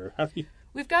lineup there. How do you...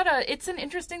 We've got it's an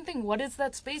interesting thing. What is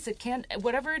that space? It can't,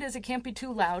 whatever it is, it can't be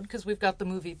too loud because we've got the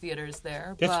movie theaters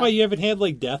there. That's why you haven't had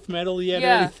death metal yet.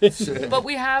 Yeah, or anything? But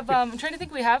we have. I'm trying to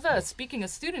think. We have. Speaking of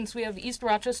students, we have East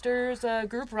Rochester's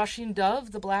group, Rushing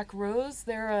Dove, the Black Rose.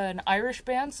 They're an Irish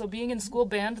band, so being in school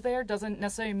band there doesn't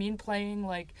necessarily mean playing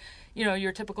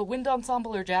your typical wind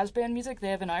ensemble or jazz band music. They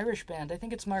have an Irish band. I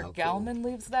think it's Mark Gallman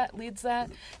leads that,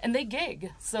 and they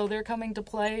gig. So they're coming to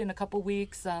play in a couple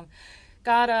weeks.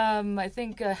 Got, I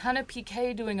think, Hannah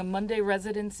PK doing a Monday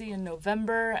residency in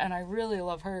November, and I really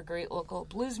love her, a great local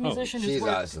blues musician. who's She's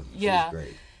worked- awesome. Yeah. She's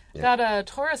great. Yeah. Got a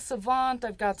Taurus Savant.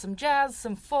 I've got some jazz,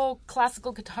 some folk,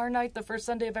 classical guitar night the first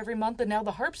Sunday of every month. And now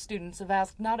the harp students have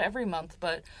asked, not every month,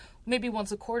 but maybe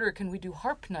once a quarter, can we do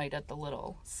harp night at the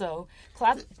Little? So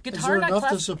guitar Is there night. enough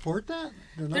to support that?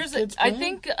 There's, kids I playing?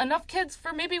 think, enough kids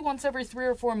for maybe once every 3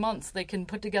 or 4 months they can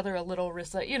put together a little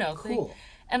thing. Cool.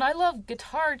 And I love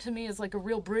guitar. To me is like a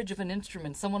real bridge of an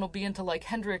instrument. Someone will be into like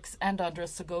Hendrix and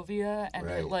Andres Segovia, and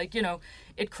Right.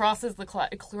 it crosses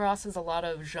it crosses a lot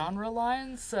of genre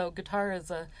lines. So guitar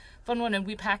is a fun one, and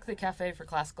we pack the cafe for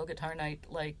classical guitar night,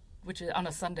 which is on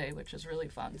a Sunday, which is really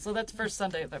fun. So that's first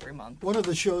Sunday of every month. One of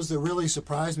the shows that really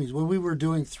surprised me is when we were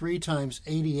doing 3 times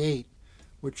 88,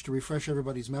 which, to refresh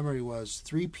everybody's memory, was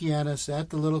 3 pianists at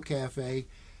the Little Cafe,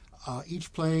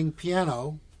 each playing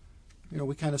piano.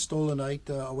 We kind of stole a night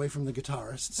away from the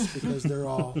guitarists because they're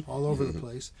all over the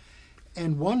place.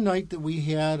 And one night that we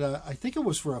had, I think it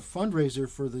was for a fundraiser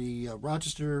for the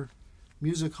Rochester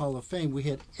Music Hall of Fame, we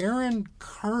had Aaron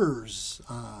Kurz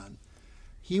on.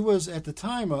 He was, at the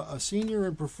time, a senior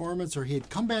in performance, or he had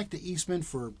come back to Eastman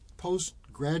for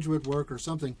postgraduate work or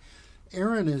something.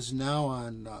 Aaron is now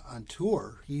on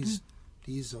tour. He's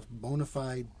a bona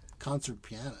fide concert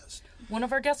pianist. One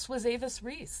of our guests was Avis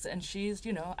Reese, and she's,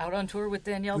 out on tour with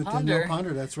Danielle With Ponder. Danielle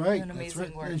Ponder, that's right. Doing That's amazing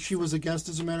right. work. And she was a guest,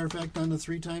 as a matter of fact, on the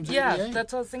 3 times 88. Yeah,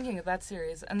 that's what I was thinking of that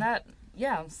series. And that,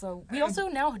 so we also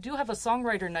now do have a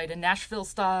songwriter night, a Nashville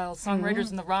style,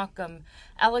 Songwriters in the Rock.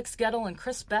 Alex Gettle and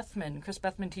Chris Bethman. Chris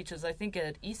Bethman teaches, I think,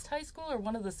 at East High School or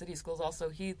one of the city schools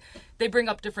also. They bring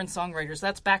up different songwriters.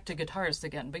 That's back to guitarists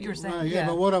again. But you were saying, Right, yeah,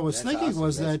 but what I was That's thinking awesome.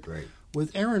 was That's that great.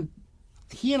 with Aaron,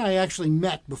 he and I actually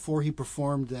met before he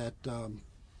performed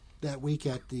that week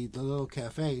at the Little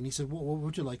Cafe, and he said, what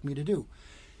would you like me to do?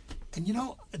 And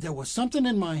there was something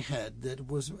in my head that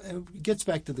it gets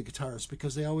back to the guitarists,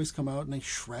 because they always come out and they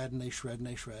shred and they shred and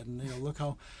they shred, and look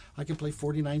how I can play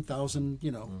 49,000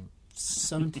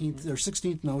 17th or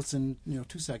 16th notes in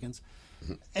 2 seconds.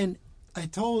 And I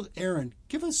told Aaron,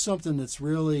 give us something that's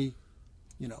really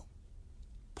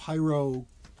pyroclastic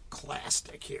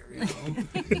here,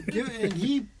 and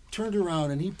he turned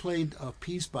around and he played a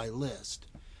piece by Liszt.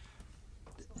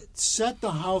 It set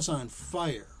the house on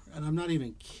fire, and I'm not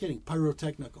even kidding,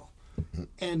 pyrotechnical.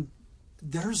 And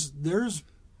there's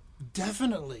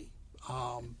definitely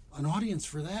an audience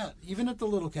for that, even at the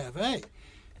Little Cafe.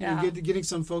 Yeah. Getting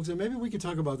some folks, and maybe we could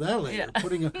talk about that later.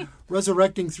 Yeah.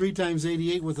 Resurrecting 3 times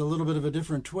 88 with a little bit of a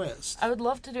different twist. I would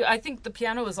love to do. I think the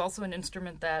piano is also an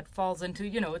instrument that falls into,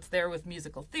 it's there with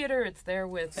musical theater, it's there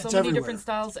with so It's many everywhere. different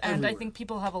styles, and Everywhere. I think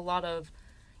people have a lot of,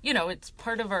 it's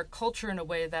part of our culture in a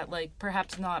way that,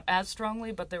 perhaps not as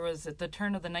strongly, but there was at the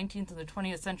turn of the 19th and the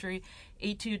 20th century,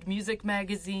 Etude Music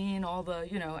Magazine, all the,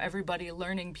 everybody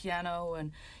learning piano,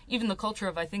 and even the culture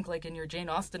of, I think, in your Jane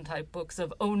Austen type books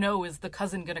of, oh no, is the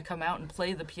cousin going to come out and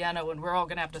play the piano, and we're all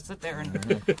going to have to sit there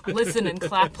and listen and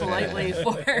clap politely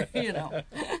for,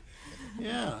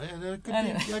 Yeah,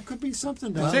 that could be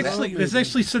something. There's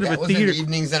actually sort of That a was theater. an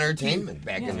evening's entertainment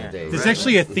back in the day. There's right?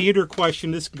 actually a theater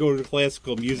question. This can go to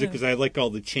classical music because I like all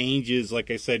the changes, like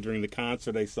I said during the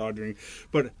concert I saw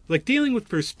but dealing with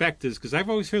perspectives, because I've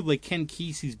always heard Ken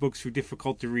Kesey's books are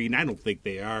difficult to read, and I don't think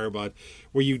they are, but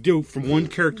where you do from one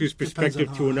character's perspective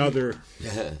on to how another.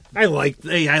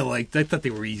 I thought they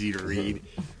were easy to read,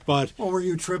 but Oh, were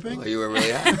you tripping? Oh, you were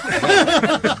really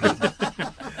hot.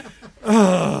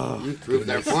 You proved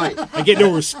their point. I get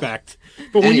no respect.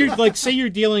 But when you're say you're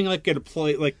dealing at a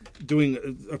play,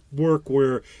 doing a work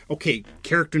where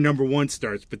character number 1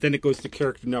 starts, but then it goes to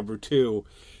character number 2,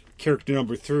 character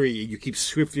number 3, and you keep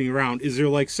swifting around. Is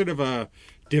there sort of a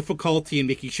difficulty in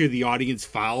making sure the audience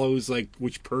follows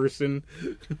which person?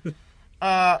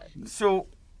 So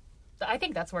I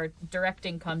think that's where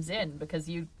directing comes in, because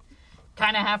you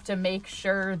kind of have to make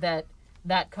sure that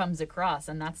comes across,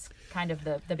 and that's kind of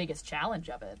the biggest challenge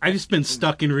of it. I've just been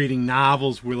stuck in reading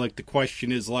novels where the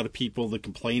question is a lot of people that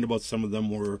complain about some of them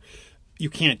where you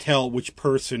can't tell which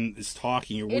person is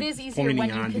talking or It is easier when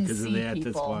pointing you on can because see of that.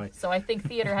 people. That's why. So I think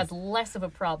theater has less of a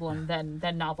problem than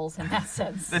novels in that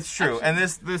sense. that's true. And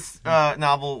this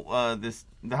novel,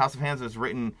 The House of Hands, was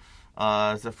written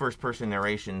as a first-person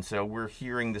narration, so we're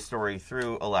hearing the story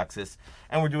through Alexis,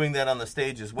 and we're doing that on the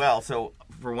stage as well. So,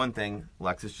 for one thing,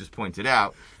 Alexis just pointed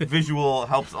out, visual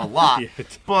helps a lot,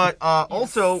 but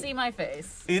also See my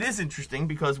face. it is interesting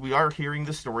because we are hearing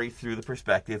the story through the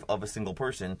perspective of a single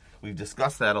person. We've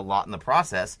discussed that a lot in the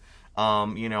process.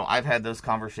 I've had those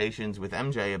conversations with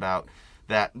MJ about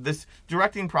that. This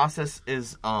directing process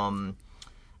is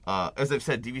as I've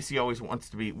said, DVC always wants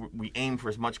to be, we aim for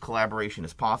as much collaboration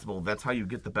as possible. That's how you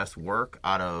get the best work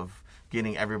out of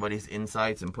getting everybody's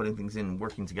insights and putting things in and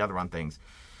working together on things.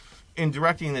 In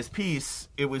directing this piece,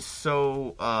 it was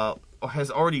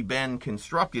has already been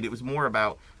constructed. It was more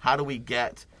about how do we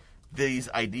get these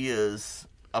ideas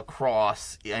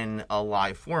across in a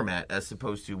live format as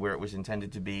opposed to where it was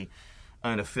intended to be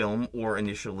in a film or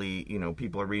initially,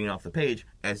 people are reading off the page.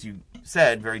 As you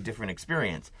said, very different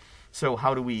experience. So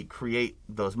how do we create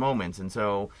those moments? And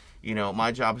so,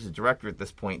 my job as a director at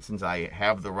this point, since I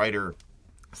have the writer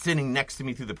sitting next to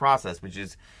me through the process, which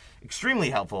is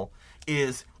extremely helpful,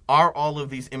 is are all of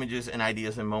these images and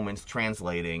ideas and moments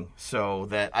translating so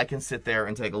that I can sit there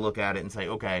and take a look at it and say,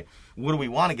 okay, what do we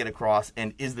want to get across,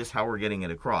 and is this how we're getting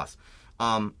it across?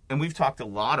 And we've talked a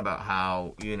lot about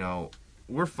how,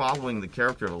 we're following the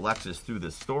character of Alexis through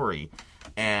this story,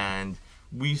 and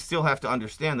we still have to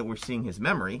understand that we're seeing his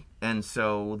memory, and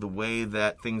so the way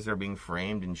that things are being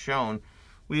framed and shown,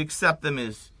 we accept them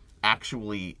as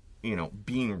actually,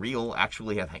 being real,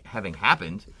 actually having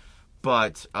happened,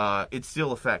 but it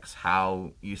still affects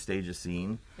how you stage a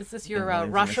scene. Is this your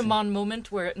Rashomon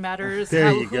moment where it matters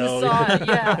there who saw it?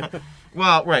 Yeah.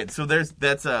 Well, right. So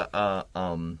that's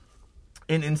an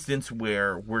instance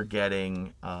where we're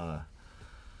getting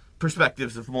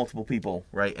perspectives of multiple people,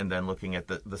 right, and then looking at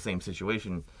the same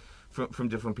situation from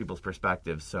different people's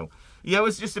perspectives. So, yeah, it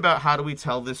was just about how do we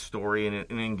tell this story in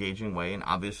an engaging way, and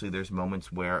obviously there's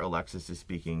moments where Alexis is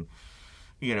speaking,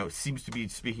 seems to be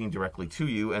speaking directly to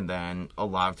you, and then a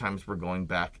lot of times we're going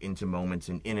back into moments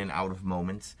and in and out of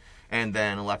moments, and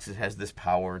then Alexis has this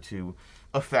power to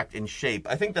affect and shape.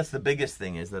 I think that's the biggest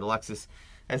thing, is that Alexis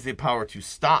has the power to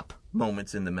stop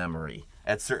moments in the memory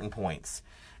at certain points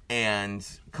and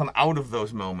come out of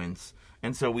those moments,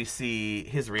 and so we see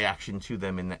his reaction to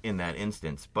them in that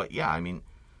instance. But yeah,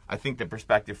 I think the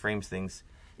perspective frames things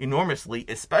enormously,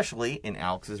 especially in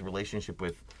Alex's relationship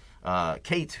with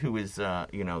Kate, who is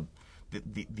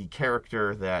the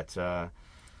character that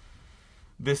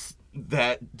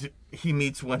he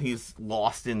meets when he's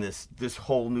lost in this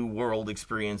whole new world,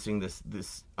 experiencing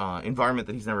this environment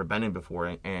that he's never been in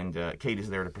before, and Kate is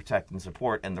there to protect and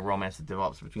support, and the romance that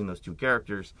develops between those two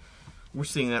characters, we're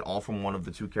seeing that all from one of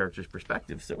the two characters'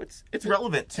 perspectives. So it's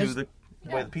relevant to the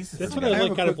way the pieces. That's what I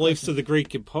like out of Lives of the Great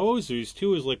Composers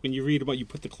too. Is like when you read about, you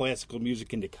put the classical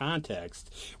music into context.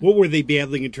 What were they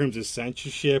battling in terms of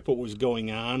censorship? What was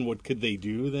going on? What could they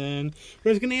do then? But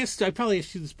I was going to ask. I probably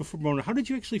asked you this before, Mona. How did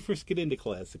you actually first get into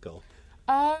classical?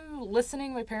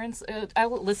 Listening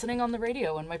on the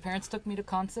radio, and my parents took me to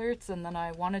concerts, and then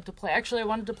I wanted to play. Actually, I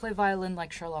wanted to play violin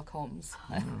like Sherlock Holmes.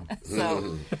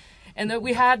 So. And that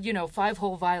we had, 5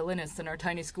 whole violinists in our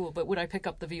tiny school, but would I pick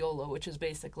up the viola, which is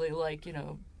basically like,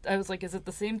 I was like, is it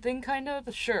the same thing kind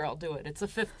of? Sure, I'll do it. It's a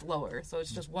 5th lower, so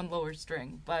it's just one lower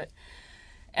string.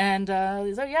 And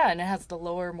it has the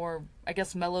lower, more, I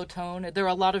guess, mellow tone. There are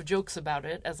a lot of jokes about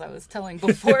it, as I was telling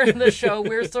before the show.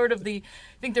 We're sort of I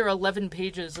think there are 11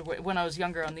 pages when I was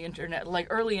younger on the internet, like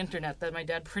early internet, that my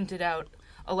dad printed out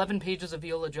 11 pages of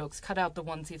viola jokes, cut out the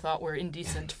ones he thought were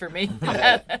indecent for me.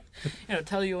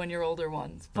 Tell you when you're older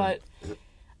ones. But,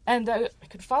 and I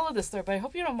could follow this there, but I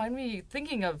hope you don't mind me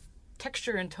thinking of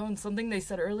texture and tone. Something they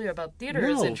said earlier about theater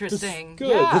is interesting.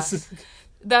 This is good. Yeah.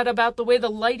 That about the way the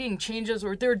lighting changes,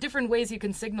 or there are different ways you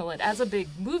can signal it. As a big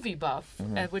movie buff,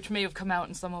 which may have come out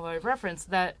in some of my reference,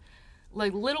 that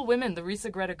like Little Women, the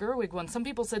Risa Greta Gerwig one, some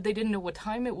people said they didn't know what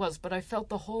time it was, but I felt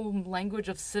the whole language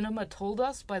of cinema told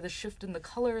us by the shift in the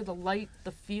color, the light,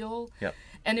 the feel. Yep.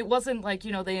 And it wasn't like,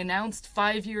 they announced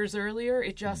 5 years earlier.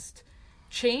 It just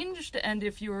changed, and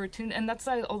if you were tuned... And that's,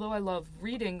 although I love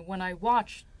reading, when I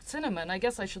watch cinema, and I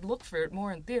guess I should look for it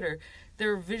more in theater,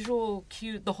 there are visual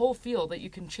cues, the whole feel that you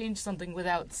can change something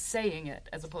without saying it,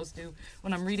 as opposed to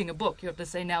when I'm reading a book, you have to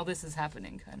say, now this is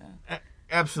happening, kind of...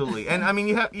 Absolutely. And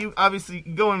you obviously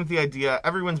go in with the idea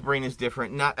everyone's brain is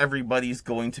different. Not everybody's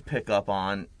going to pick up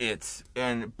on it,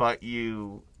 but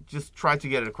you just try to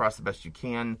get it across the best you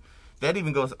can. That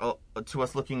even goes to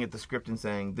us looking at the script and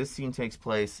saying this scene takes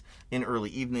place in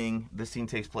early evening, this scene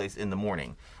takes place in the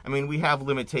morning. We have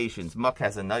limitations. Muck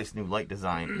has a nice new light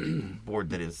design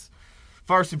board that is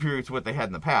far superior to what they had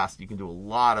in the past. You can do a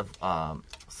lot of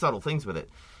subtle things with it.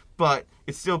 But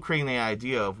it's still creating the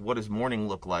idea of what does morning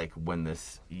look like when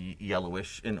this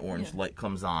yellowish and orange light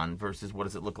comes on versus what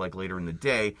does it look like later in the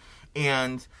day.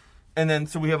 And And then,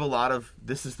 so we have a lot of,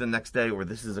 this is the next day, or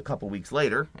this is a couple weeks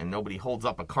later, and nobody holds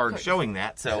up a card showing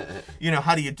that. So,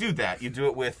 how do you do that? You do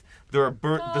it with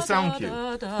the sound cue.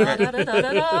 Right.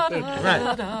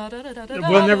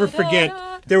 We'll never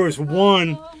forget. There was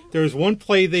one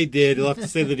play they did. I'll have to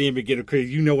say the name again because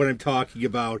you know what I'm talking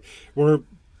about. Where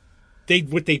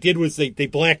what they did was they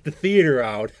blacked the theater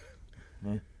out.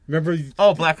 Remember?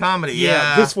 Oh, black comedy.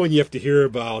 Yeah. This one you have to hear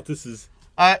about. This is.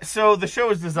 So the show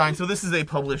is designed. So this is a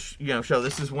published, show.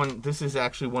 This is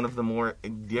actually one of the more,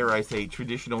 dare I say,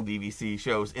 traditional DVC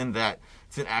shows in that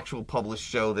it's an actual published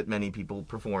show that many people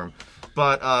perform.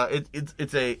 But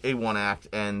it's a one act,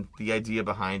 and the idea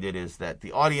behind it is that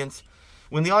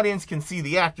when the audience can see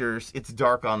the actors, it's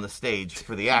dark on the stage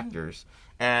for the actors.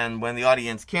 And when the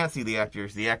audience can't see the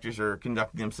actors are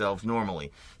conducting themselves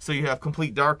normally. So you have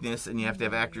complete darkness, and you have to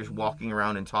have actors walking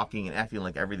around and talking and acting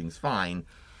like everything's fine.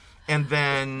 And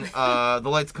then the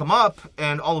lights come up,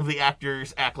 and all of the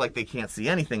actors act like they can't see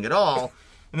anything at all.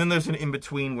 And then there's an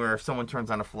in-between where if someone turns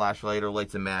on a flashlight or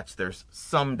lights a match, there's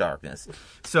some darkness.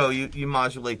 So you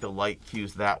modulate the light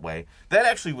cues that way. That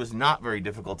actually was not very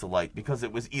difficult to light because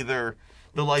it was either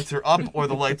the lights are up or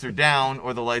the lights are down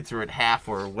or the lights are at half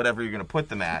or whatever you're going to put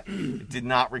them at. It did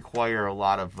not require a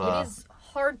lot of... It is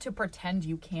hard to pretend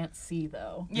you can't see,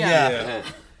 though. Yeah,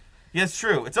 it's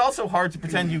true. It's also hard to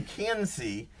pretend you can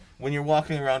see when you're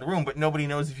walking around a room, but nobody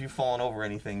knows if you've fallen over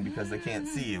anything because they can't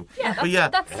see you.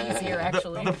 That's easier,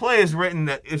 actually. The play is written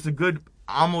that it's a good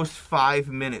almost 5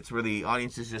 minutes where the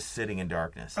audience is just sitting in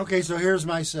darkness. Okay, so here's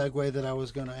my segue that I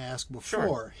was going to ask before.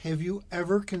 Sure. Have you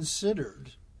ever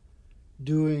considered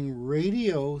doing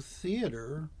radio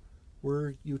theater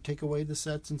where you take away the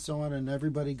sets and so on and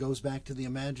everybody goes back to the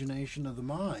imagination of the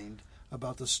mind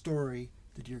about the story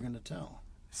that you're going to tell?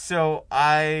 So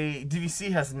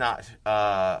DVC has not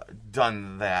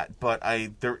done that, but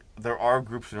there are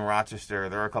groups in Rochester.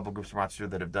 There are a couple groups in Rochester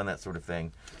that have done that sort of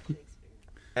thing.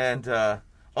 And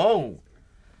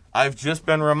I've just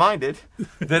been reminded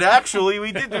that actually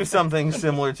we did do something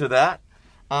similar to that.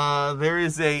 There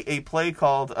is a play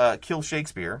called Kill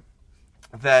Shakespeare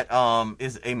that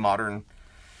is a modern.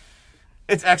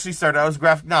 It's actually started out as a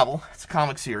graphic novel. It's a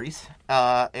comic series,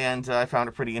 and I found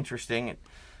it pretty interesting. It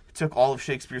took all of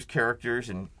Shakespeare's characters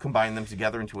and combined them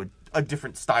together into a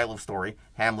different style of story,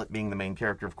 Hamlet being the main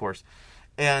character, of course.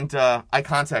 And I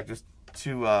contacted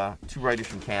two writers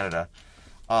from Canada.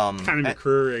 Conor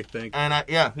McCreary, I think. And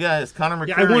it's Conor McCreary.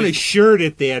 Yeah, I want a shirt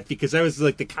at that because I was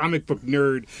like the comic book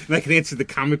nerd and I can answer the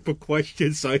comic book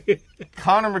questions. So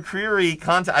Conor McCreary,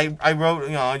 I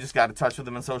wrote, I just got in touch with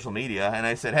him on social media and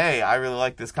I said, hey, I really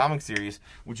like this comic series.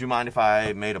 Would you mind if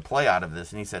I made a play out of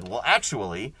this? And he said, well,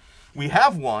 actually, we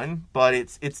have one, but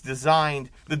it's designed.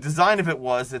 The design of it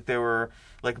was that there were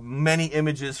like many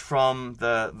images from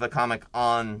the comic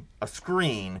on a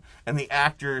screen, and the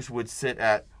actors would sit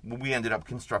at. We ended up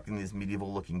constructing these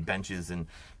medieval-looking benches and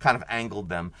kind of angled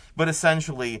them. But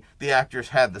essentially, the actors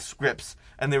had the scripts,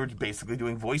 and they were basically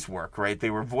doing voice work, right?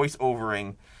 They were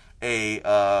voice-overing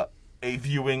a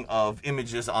viewing of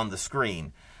images on the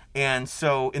screen. And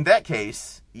so, in that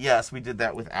case, yes, we did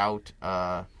that without,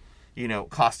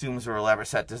 costumes or elaborate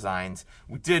set designs.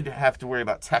 We did have to worry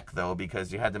about tech, though,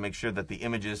 because you had to make sure that the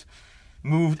images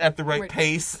moved at the right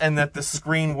pace and that the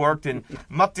screen worked. And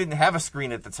Muck didn't have a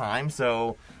screen at the time,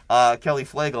 so Kelly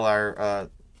Flagel, our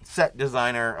set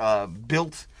designer,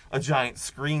 built a giant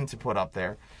screen to put up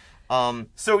there.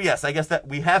 So yes, I guess that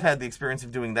we have had the experience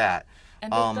of doing that.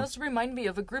 And it does remind me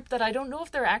of a group that I don't know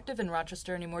if they're active in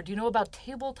Rochester anymore. Do you know about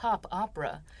Tabletop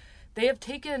Opera? They have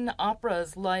taken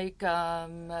operas like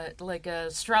a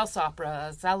Strauss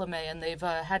opera, Salome, and they've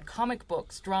had comic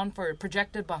books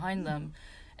projected behind them.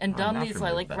 And done these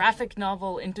graphic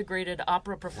novel integrated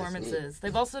opera performances.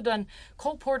 They've also done.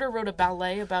 Cole Porter wrote a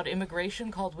ballet about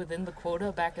immigration called Within the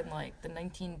Quota back in the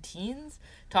 19-teens,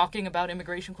 talking about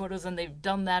immigration quotas, and they've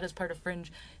done that as part of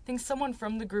Fringe. I think someone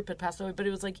from the group had passed away, but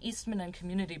it was like Eastman and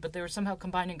Community, but they were somehow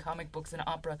combining comic books and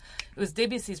opera. It was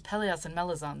Debussy's Pelléas and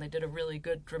Melisande. They did a really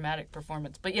good dramatic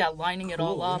performance. But yeah, lining it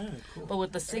all up, but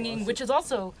with the singing, which is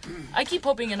also, I keep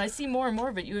hoping, and I see more and more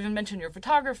of it. You even mentioned your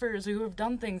photographers who have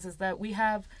done things, is that we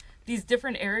have these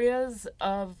different areas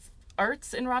of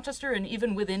arts in Rochester, and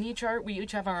even within each art, we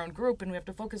each have our own group, and we have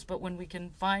to focus, but when we can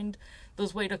find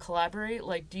those ways to collaborate,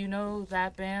 like, do you know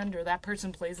that band, or that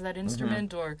person plays that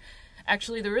instrument, or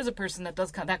actually there is a person that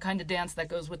does that kind of dance that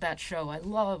goes with that show. I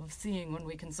love seeing when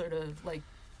we can sort of,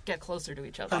 get closer to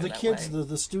each other. Are the kids,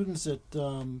 the students at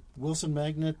Wilson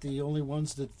Magnet, the only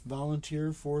ones that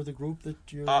volunteer for the group that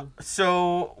you're...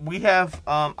 So we have,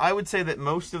 I would say that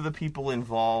most of the people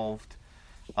involved,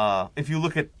 if you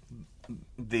look at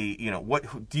what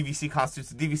DVC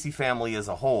constitutes the DVC family as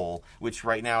a whole, which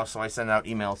right now, so I send out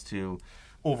emails to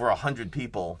over 100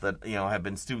 people that have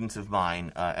been students of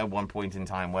mine at one point in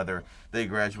time, whether they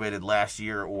graduated last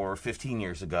year or 15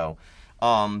 years ago,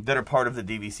 that are part of the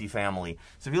DVC family.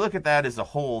 So if you look at that as a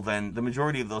whole, then the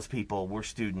majority of those people were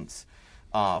students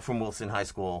from Wilson High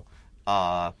School.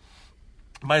 But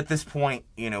at this point,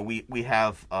 we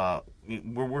have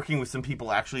we're working with some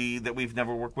people actually that we've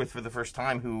never worked with for the first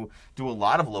time who do a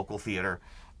lot of local theater.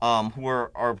 Who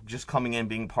are just coming in,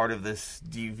 being part of this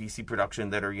DVC production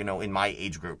that are, in my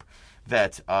age group,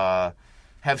 that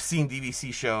have seen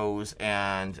DVC shows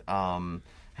and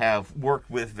have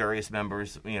worked with various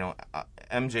members.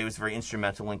 MJ was very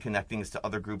instrumental in connecting us to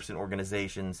other groups and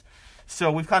organizations.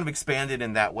 So we've kind of expanded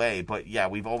in that way. But, yeah,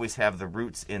 we've always have the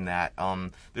roots in that.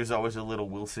 There's always a little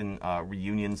Wilson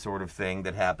reunion sort of thing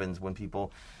that happens when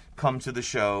people come to the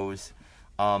shows.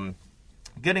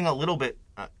 Getting a little bit,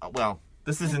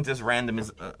 this isn't as random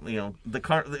as,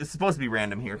 it's supposed to be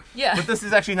random here. Yeah. But this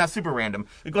is actually not super random.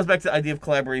 It goes back to the idea of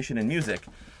collaboration in music.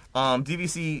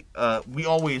 DVC, we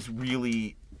always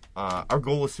really, our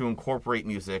goal is to incorporate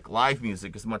music, live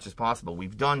music, as much as possible.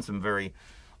 We've done some very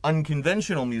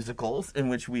unconventional musicals in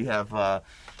which we have,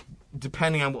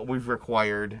 depending on what we've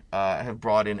required, have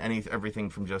brought in everything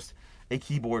from just a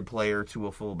keyboard player to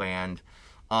a full band.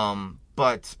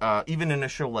 But even in a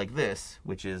show like this,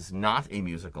 which is not a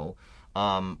musical,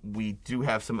 we do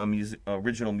have some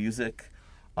original music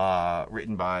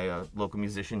written by a local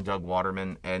musician, Doug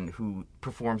Waterman, and who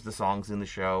performs the songs in the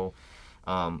show.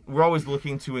 We're always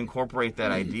looking to incorporate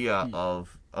that idea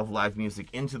of live music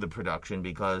into the production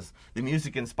because the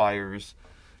music inspires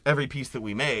every piece that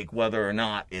we make, whether or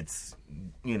not it's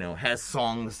has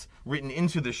songs written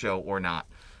into the show or not.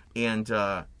 And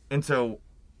so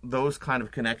those kind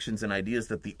of connections and ideas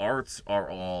that the arts are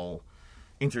all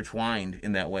intertwined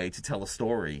in that way to tell a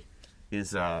story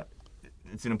is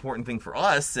it's an important thing for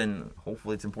us, and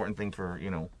hopefully it's an important thing for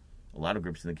a lot of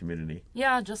groups in the community.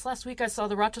 Yeah, just last week I saw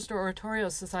the Rochester Oratorio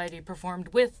Society performed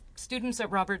with students at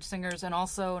Robert Singers and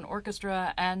also an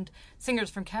orchestra and singers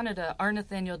from Canada. R.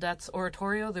 Nathaniel Dett's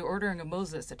oratorio, The Ordering of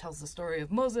Moses. It tells the story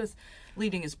of Moses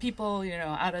leading his people,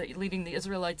 leading the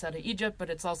Israelites out of Egypt, but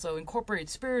it's also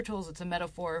incorporates spirituals. It's a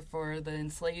metaphor for the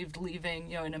enslaved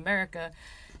leaving, in America.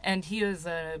 And he is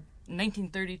a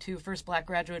 1932 first black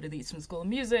graduate of the Eastman School of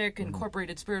Music,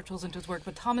 incorporated spirituals into his work.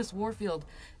 But Thomas Warfield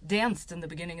danced in the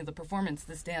beginning of the performance,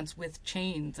 this dance with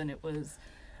chains, and it was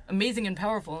amazing and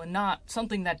powerful, and not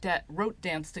something that Dett wrote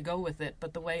dance to go with it,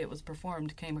 but the way it was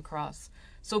performed came across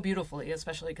so beautifully,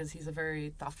 especially because he's a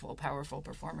very thoughtful, powerful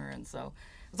performer. And so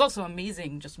it was also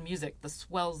amazing, just music, the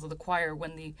swells of the choir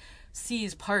when the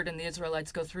seas part and the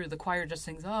Israelites go through, the choir just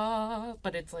sings, ah,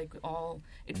 but it's like all,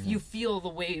 you feel the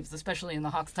waves, especially in the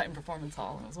Hochstein Performance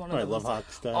Hall. It was one of I those. love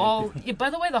Hochstein. By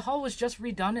the way, the hall was just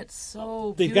redone. It's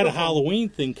so They've beautiful. got a Halloween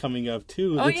thing coming up,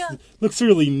 too. Oh, yeah. Looks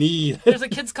really neat. There's a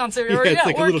kids concert,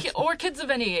 or kids of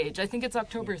any age. I think it's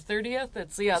October 30th.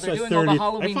 They're doing all the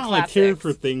Halloween I finally classics. cared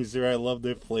for things there. I love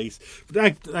that place.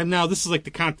 But now this is like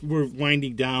we're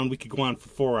winding down. We could go on for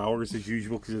 4 hours as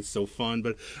usual because it's so fun.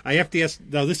 But I have to ask.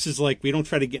 Now this is like we don't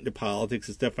try to get into politics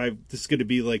and stuff. This is going to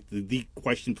be like the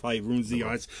question probably ruins the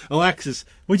odds. Alexis,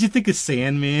 what'd you think of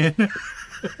Sandman?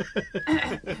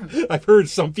 I've heard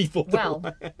some people. Well,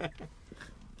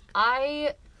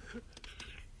 I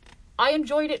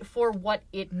enjoyed it for what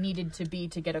it needed to be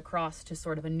to get across to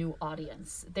sort of a new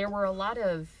audience. There were a lot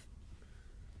of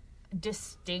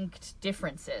distinct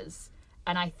differences,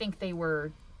 and I think they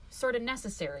were sort of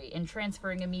necessary in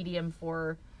transferring a medium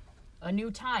for a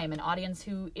new time, an audience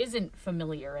who isn't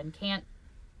familiar and can't,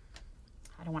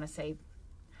 I don't want to say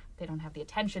they don't have the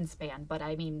attention span, but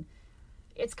I mean,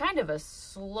 it's kind of a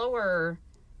slower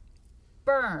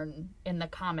burn in the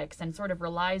comics and sort of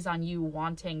relies on you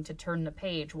wanting to turn the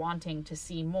page, wanting to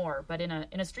see more. But in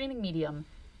a streaming medium,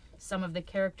 some of the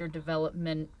character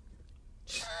development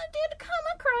did come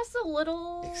across a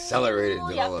little accelerated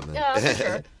development. Yeah, for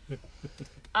sure.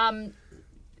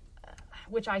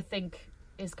 Which I think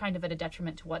is kind of at a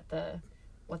detriment to what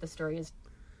the story is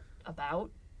about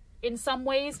in some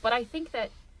ways. But I think that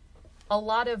a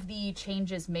lot of the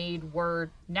changes made were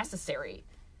necessary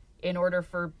in order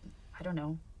for, I don't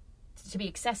know, to be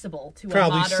accessible to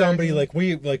probably a modern... somebody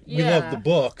we love the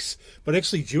books, but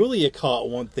actually Julia caught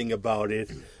one thing about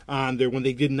it on there when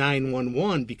they did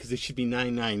 911 because it should be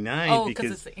 999. Oh,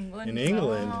 because it's England. In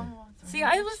England. Oh. See,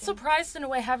 I was surprised in a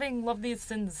way, having loved these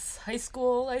since high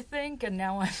school, I think, and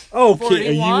now I'm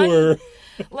okay, 41. you were.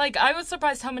 I was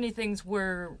surprised how many things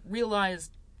were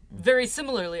realized very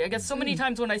similarly. I guess so many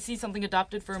times when I see something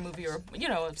adopted for a movie or,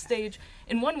 a stage,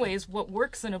 in one ways, what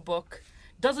works in a book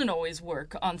doesn't always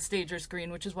work on stage or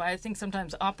screen, which is why I think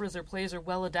sometimes operas or plays are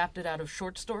well adapted out of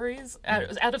short stories,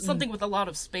 out of something with a lot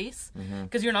of space,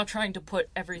 because you're not trying to put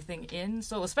everything in.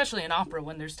 So especially in opera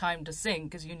when there's time to sing,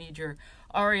 because you need your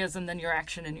arias and then your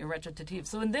action and your recitative.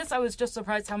 So in this, I was just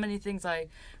surprised how many things I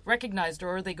recognized,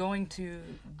 or are they going to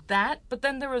that? But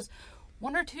then there was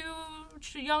one or two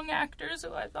young actors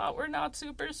who I thought were not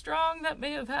super strong that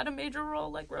may have had a major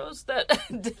role, like Rose, that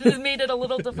made it a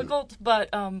little difficult. But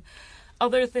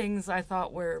other things I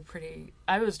thought were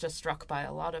I was just struck by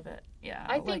a lot of it. Yeah.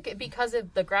 I think because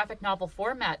of the graphic novel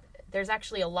format, there's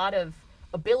actually a lot of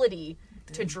ability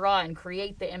to draw and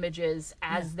create the images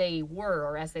as they were,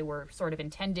 or as they were sort of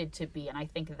intended to be. And I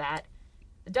think that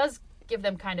does give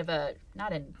them kind of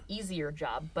not an easier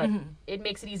job, but it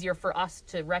makes it easier for us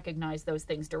to recognize those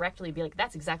things directly and be like,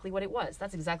 that's exactly what it was.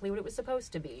 That's exactly what it was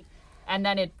supposed to be. And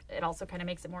then it also kind of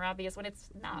makes it more obvious when it's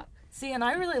not. See, and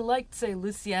I really liked, say,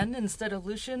 Lucienne instead of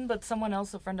Lucien, but someone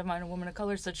else, a friend of mine, a woman of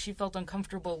color, said she felt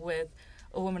uncomfortable with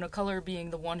a woman of color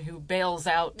being the one who bails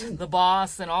out the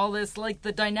boss and all this. Like,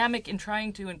 the dynamic in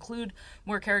trying to include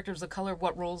more characters of color,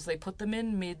 what roles they put them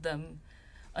in, made them,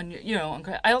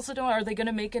 I also don't, are they going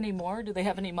to make any more? Do they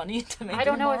have any money to make I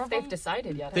don't know more if they've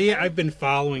decided yet. I've been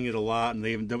following it a lot,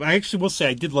 and I actually will say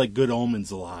I did like Good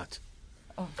Omens a lot.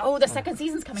 Oh, the second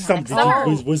season's coming out next summer.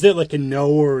 Was it like a no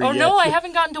or Oh, no, I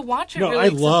haven't gotten to watch it. No, really, I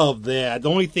love that.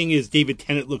 The only thing is David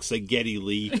Tennant looks like Geddy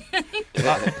Lee.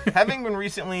 Having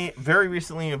been very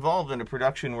recently involved in a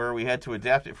production where we had to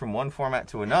adapt it from one format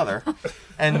to another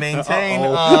and maintain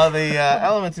the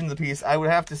elements in the piece, I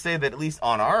would have to say that at least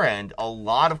on our end, a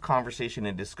lot of conversation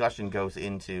and discussion goes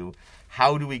into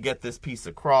how do we get this piece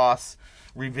across,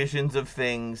 revisions of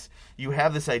things. You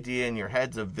have this idea in your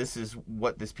heads of this is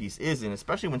what this piece is, and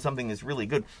especially when something is really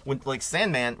good. When, like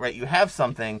Sandman, right, you have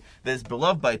something that is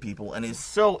beloved by people and is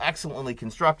so excellently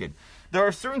constructed. There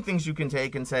are certain things you can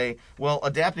take and say, well,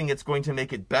 adapting it's going to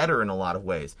make it better in a lot of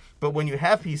ways. But when you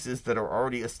have pieces that are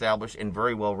already established and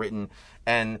very well written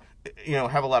and,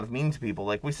 have a lot of meaning to people,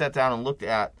 like we sat down and looked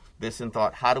at this and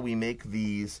thought, how do we make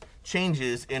these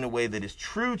changes in a way that is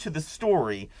true to the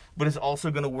story, but is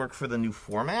also going to work for the new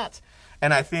format?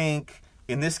 And I think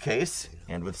in this case,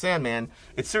 and with Sandman,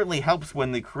 it certainly helps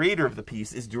when the creator of the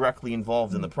piece is directly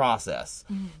involved in the process.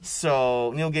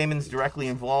 So Neil Gaiman's directly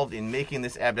involved in making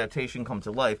this adaptation come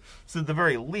to life. So at the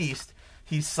very least,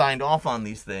 he's signed off on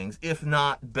these things, if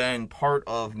not been part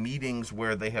of meetings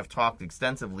where they have talked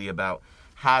extensively about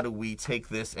how do we take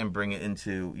this and bring it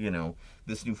into,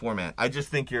 this new format. I just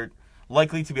think you're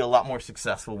likely to be a lot more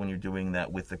successful when you're doing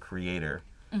that with the creator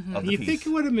of the You piece. think it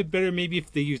would have been better maybe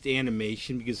if they used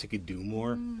animation because they could do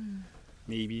more?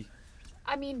 Maybe.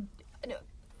 I mean,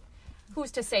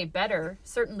 who's to say better?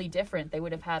 Certainly different. They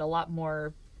would have had a lot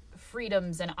more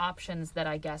freedoms and options that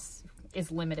I guess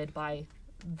is limited by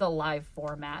the live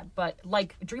format. But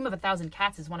like Dream of a Thousand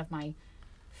Cats is one of my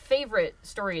favorite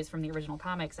stories from the original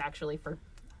comics, actually, for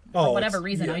whatever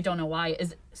reason. I don't know why.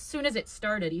 As soon as it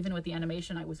started, even with the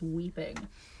animation, I was weeping.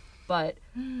 But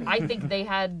I think they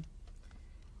had,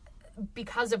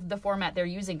 because of the format they're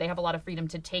using, they have a lot of freedom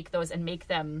to take those and make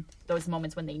them those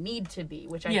moments when they need to be,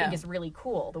 which I think is really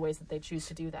cool, the ways that they choose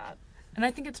to do that. And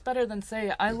I think it's better than,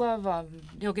 say, I love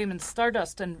Neil Gaiman's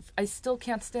Stardust, and I still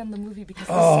can't stand the movie because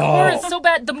the score is so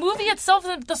bad. The movie itself,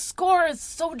 the score is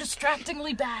so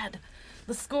distractingly bad.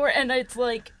 The score, and it's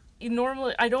like,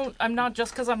 normally, I'm not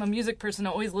just because I'm a music person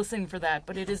always listening for that,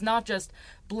 but it is not just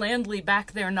blandly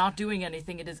back there not doing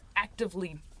anything. It is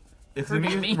actively If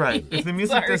the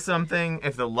music does something,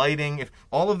 if the lighting, if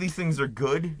all of these things are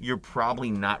good, you're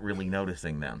probably not really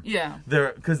noticing them. Yeah.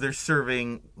 Because they're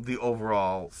serving the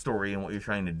overall story and what you're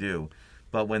trying to do.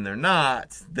 But when they're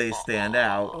not, they stand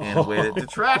out in a way that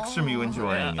detracts from you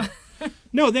enjoying it.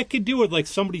 No, that could do it. Like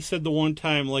somebody said the one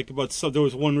time, there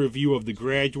was one review of The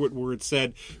Graduate where it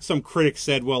said, some critic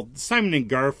said, well, Simon and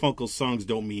Garfunkel songs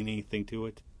don't mean anything to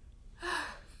it.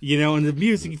 And the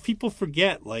music, people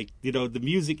forget, the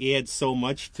music adds so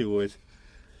much to it.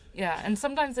 Yeah, and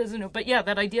sometimes there's but yeah,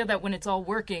 that idea that when it's all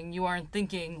working, you aren't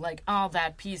thinking like, oh,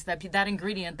 that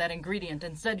ingredient.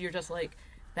 Instead, you're just like,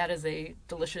 that is a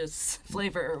delicious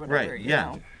flavor or whatever. Right,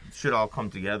 yeah. It should all come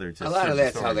together to a lot of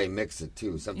that's story. how they mix it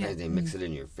too. Sometimes they mix it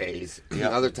in your face.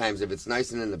 Other times, if it's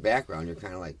nice and in the background, you're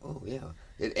kind of like, oh yeah,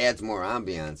 it adds more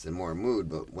ambiance and more mood.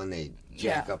 But when they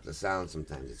jack up the sound,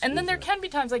 sometimes it's. And then there can be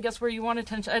times, I guess, where you want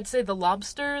attention. I'd say The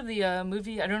Lobster, the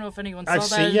movie. I don't know if anyone saw I've that.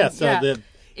 seen, yes,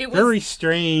 it was very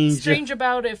strange. Strange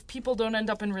about if people don't end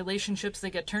up in relationships, they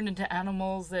get turned into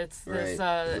animals. It's this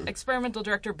experimental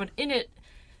director, but in it,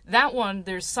 that one,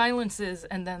 there's silences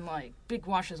and then like big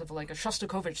washes of like a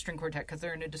Shostakovich string quartet because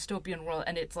they're in a dystopian world,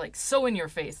 and it's like so in your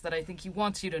face that I think he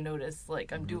wants you to notice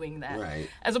like I'm doing that, Right.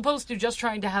 as opposed to just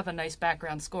trying to have a nice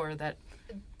background score that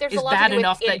There's is a lot bad to do with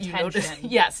enough that you intention. notice.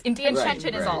 Yes, The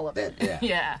intention is Right. all of it. That-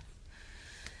 Yeah.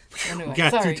 Anyway,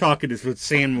 Got sorry. through talking this with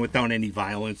Sam without any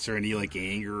violence or any like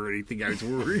anger or anything. I was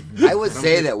worried. I would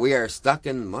say that we are stuck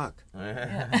in muck.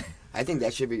 I think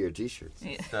that should be your T-shirt.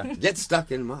 Get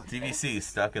stuck in muck. DVC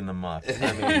stuck in the muck.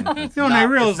 I mean, it's No, and I not-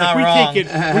 realize it's not like,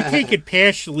 wrong. we take it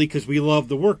passionately because we love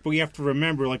the work, but we have to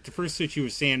remember like the first issue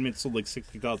of Sandman sold like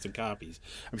 60,000 copies.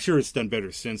 I'm sure it's done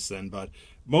better since then, but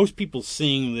most people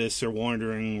seeing this are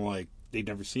wondering like they'd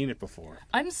never seen it before.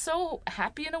 I'm so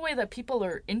happy in a way that people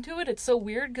are into it. It's so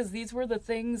weird because these were the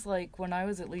things like when I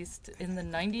was at least in the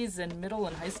 90s and middle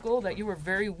and high school that you were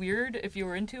very weird if you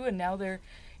were into, and now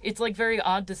it's like very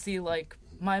odd to see like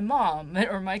my mom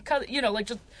or my cousin, you know, like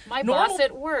just My normal. boss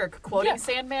at work quoting Yeah.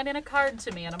 Sandman in a card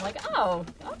to me, and I'm like, oh,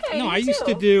 okay. No, me I used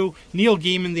to too. do Neil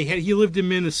Gaiman. He lived in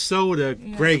Minnesota.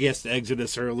 Greg has to exit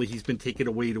us early. He's been taken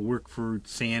away to work for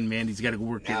Sandman. He's got to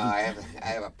work. No, at I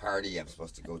have a party. I'm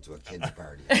supposed to go to a kid's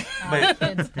party.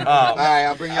 But, All right,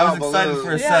 I'll bring you I all was excited balloons.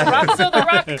 for a Yeah, second. Rob, so the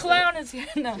rock clown is here.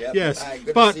 No. Yep. Yes, All right,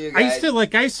 good but to see you I used guys.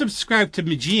 to I subscribed to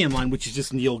Magean Line, which is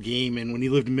just Neil Gaiman. When he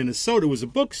lived in Minnesota, it was a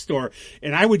bookstore,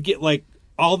 and I would get like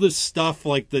all this stuff,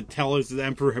 like the Tellers of the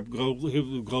Emperor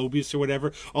Globius or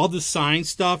whatever, all the signed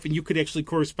stuff, and you could actually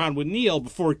correspond with Neil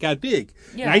before it got big.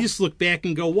 Yeah. And I just look back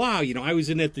and go, wow, I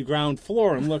was in at the ground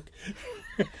floor, and look.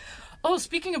 Oh,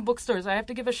 speaking of bookstores, I have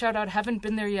to give a shout out. Haven't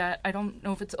been there yet. I don't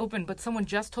know if it's open, but someone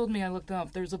just told me, I looked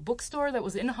up. There's a bookstore that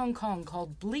was in Hong Kong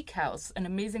called Bleak House, an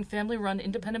amazing family-run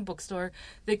independent bookstore.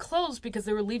 They closed because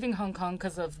they were leaving Hong Kong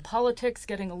because of politics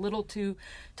getting a little too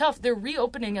tough. They're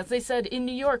reopening, as they said, in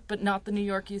New York, but not the New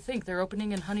York you think. They're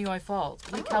opening in Honeoye Falls.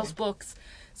 Bleak House Books.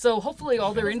 So hopefully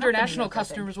all their It's not the New international York, I think.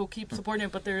 customers will keep supporting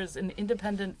it, but there's an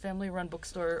independent family-run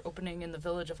bookstore opening in the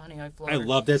village of Honeoye Falls. I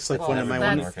love that's like one of my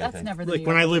That's- ones. That's never the Like New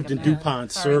when I York lived in think of.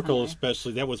 DuPont Sorry, Circle, honey.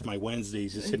 especially, that was my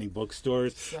Wednesdays, just hitting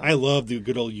bookstores. I love the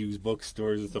good old used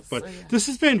bookstores and stuff. But So, yeah. this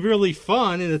has been really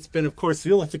fun, and it's been, of course,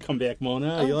 you'll have to come back,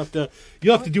 Mona. You'll have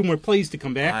to do more plays to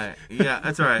come back. Yeah,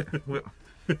 that's all right. We're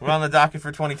on the docket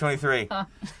for 2023.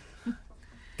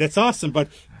 That's awesome. But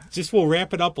just we'll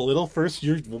wrap it up a little. First,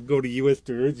 we'll go to you with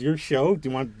your show. Do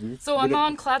you want? So I'm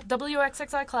on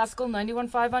WXXI Classical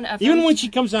 91.5 on FM. Even when she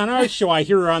comes on our show, I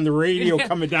hear her on the radio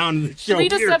coming down to the show. 3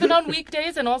 to here. 7 on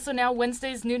weekdays, and also now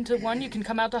Wednesdays noon to 1. You can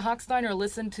come out to Hochstein or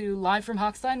listen to live from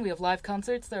Hochstein. We have live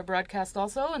concerts that are broadcast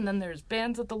also, and then there's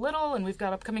bands at the Little, and we've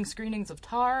got upcoming screenings of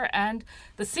Tar and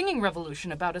The Singing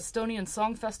Revolution about Estonian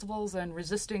song festivals and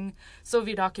resisting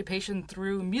Soviet occupation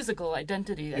through musical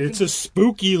identity. It's a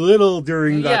spooky little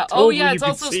during yeah. October. Oh yeah, you it's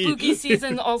can also see. spooky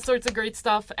season, all sorts of great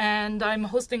stuff. And I'm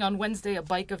hosting on Wednesday a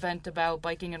bike event about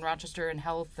biking in Rochester and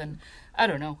health, and I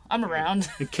don't know, I'm around.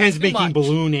 And Ken's Too making much.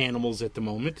 balloon animals at the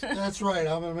moment. That's right.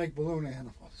 I'm going to make balloon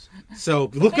animals. So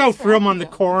look out for him on the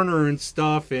corner and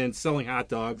stuff and selling hot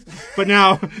dogs. But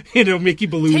now, Mickey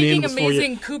balloon Taking animals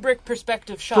amazing Kubrick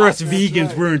perspective shots. for you. For us That's vegans,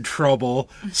 right. we're in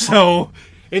trouble. So,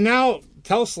 and now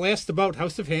tell us last about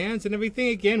House of Hands and everything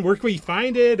again. Where can we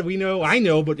find it? I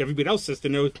know, but everybody else has to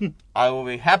know. I will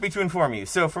be happy to inform you.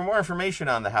 So for more information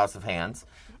on the House of Hands,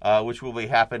 which will be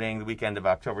happening the weekend of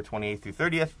October 28th through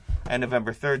 30th and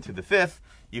November 3rd through the 5th,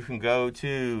 you can go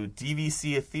to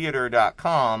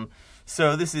dvcatheater.com.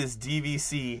 So this is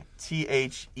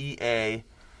DVCTHEATRE,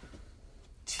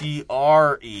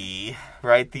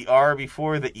 right? The R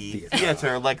before the E.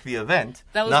 Theater, like the event,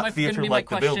 That was not gonna theater be like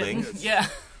my the question. building. Yeah.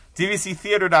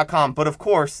 DVCtheater.com, but of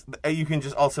course, you can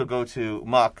just also go to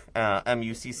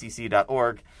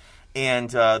muccc.org, and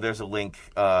there's a link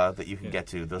that you can get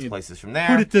to those places from there.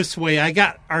 Put it this way, I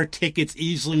got our tickets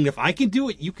easily, and if I can do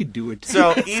it, you can do it.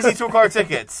 So easy to acquire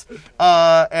tickets,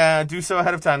 and do so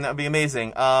ahead of time. That would be amazing.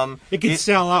 it can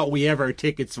sell out. We have our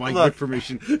tickets, so I Look. get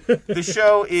permission. The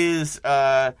show is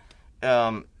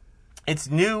it's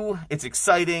new, it's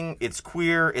exciting, it's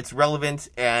queer, it's relevant,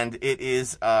 and it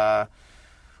is a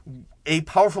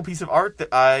powerful piece of art that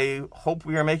I hope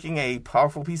we are making a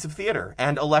powerful piece of theater.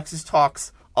 And Alexis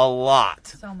talks a lot.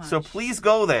 So much. So please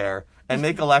go there and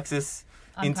make Alexis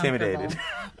intimidated.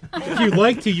 If you'd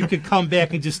like to, you could come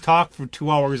back and just talk for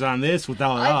 2 hours on this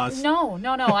without us. No.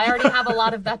 I already have a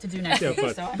lot of that to do next Yeah, week.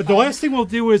 but so I'm but the fine. last thing we'll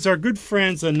do is our good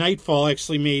friends on Nightfall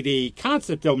actually made a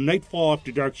concept album, Nightfall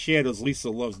After Dark Shadows.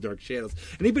 Lisa loves Dark Shadows.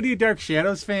 Anybody a Dark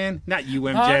Shadows fan? Not you,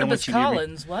 MJ. I don't want Barnabas you to be-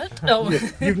 Collins, what? Oh.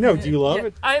 You know, do you love Yeah,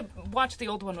 it? I watched the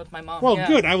old one with my mom. Well, yeah.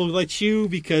 good. I will let you,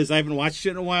 because I haven't watched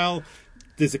it in a while.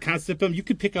 there's a concept album. You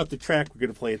could pick out the track we're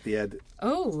going to play at the end.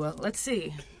 Oh, let's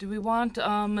see. Do we want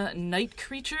Night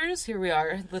Creatures? Here we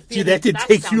are. The Gee, theater. that did that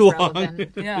take sounds you long.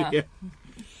 relevant. Yeah.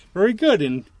 Very good,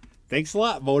 and thanks a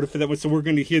lot, Moda, for that one. So we're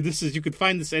going to hear this. You can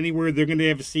find this anywhere. They're going to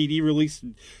have a CD released,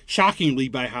 shockingly,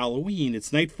 by Halloween.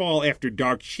 It's Nightfall After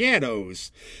Dark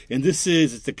Shadows. And it's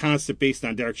a concept based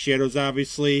on Dark Shadows,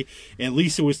 obviously. And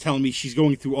Lisa was telling me she's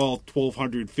going through all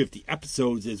 1,250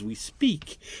 episodes as we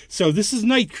speak. So this is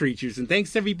Night Creatures. And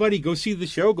thanks, everybody. Go see the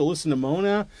show. Go listen to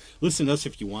Mona. Listen to us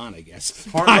if you want, I guess.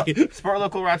 Support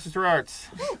local Rochester arts.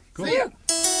 Cool. See ya.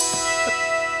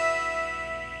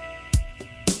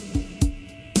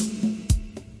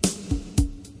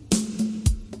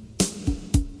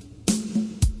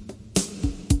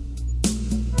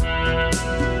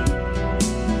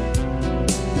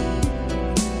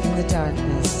 In the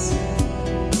darkness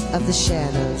of the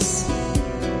shadows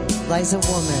lies a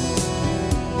woman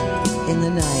in the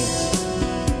night.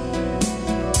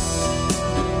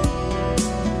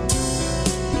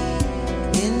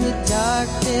 In the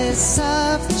darkness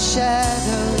of the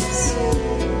shadows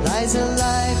lies a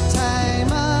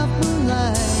lifetime of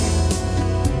moonlight.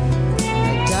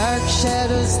 My dark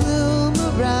shadows loom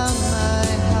around my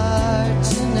heart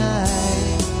tonight.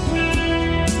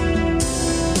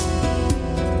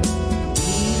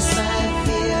 Ease my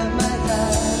fear, my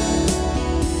love.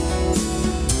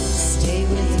 Stay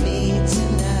with me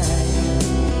tonight.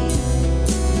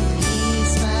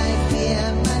 Ease my fear,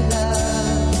 my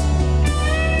love.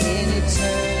 In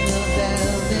eternal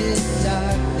velvet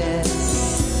darkness.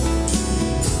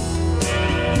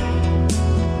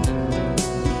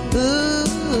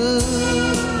 Ooh,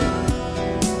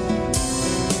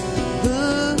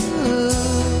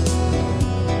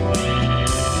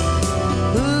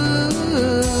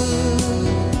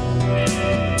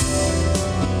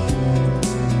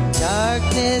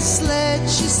 darkness, let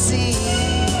you see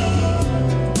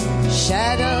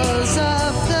shadows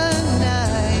of the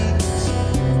night.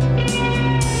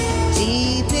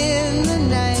 Deep in the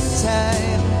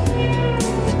nighttime,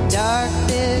 the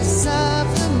darkness of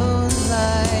the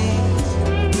moonlight.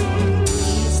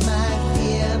 Ease my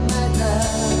fear, my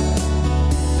love.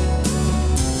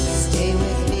 Stay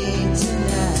with me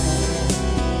tonight.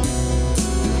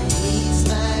 Ease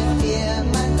my fear,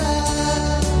 my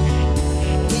love.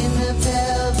 In the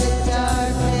velvet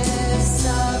darkness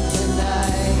of the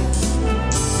night.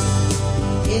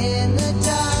 In the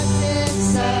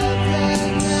darkness of the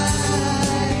night.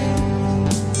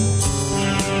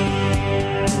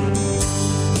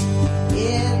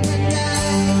 In the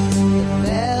night, the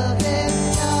velvet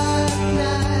dark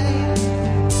night.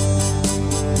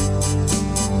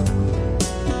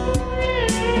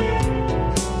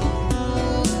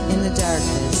 In the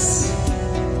darkness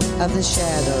of the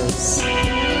shadows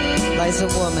lies a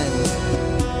woman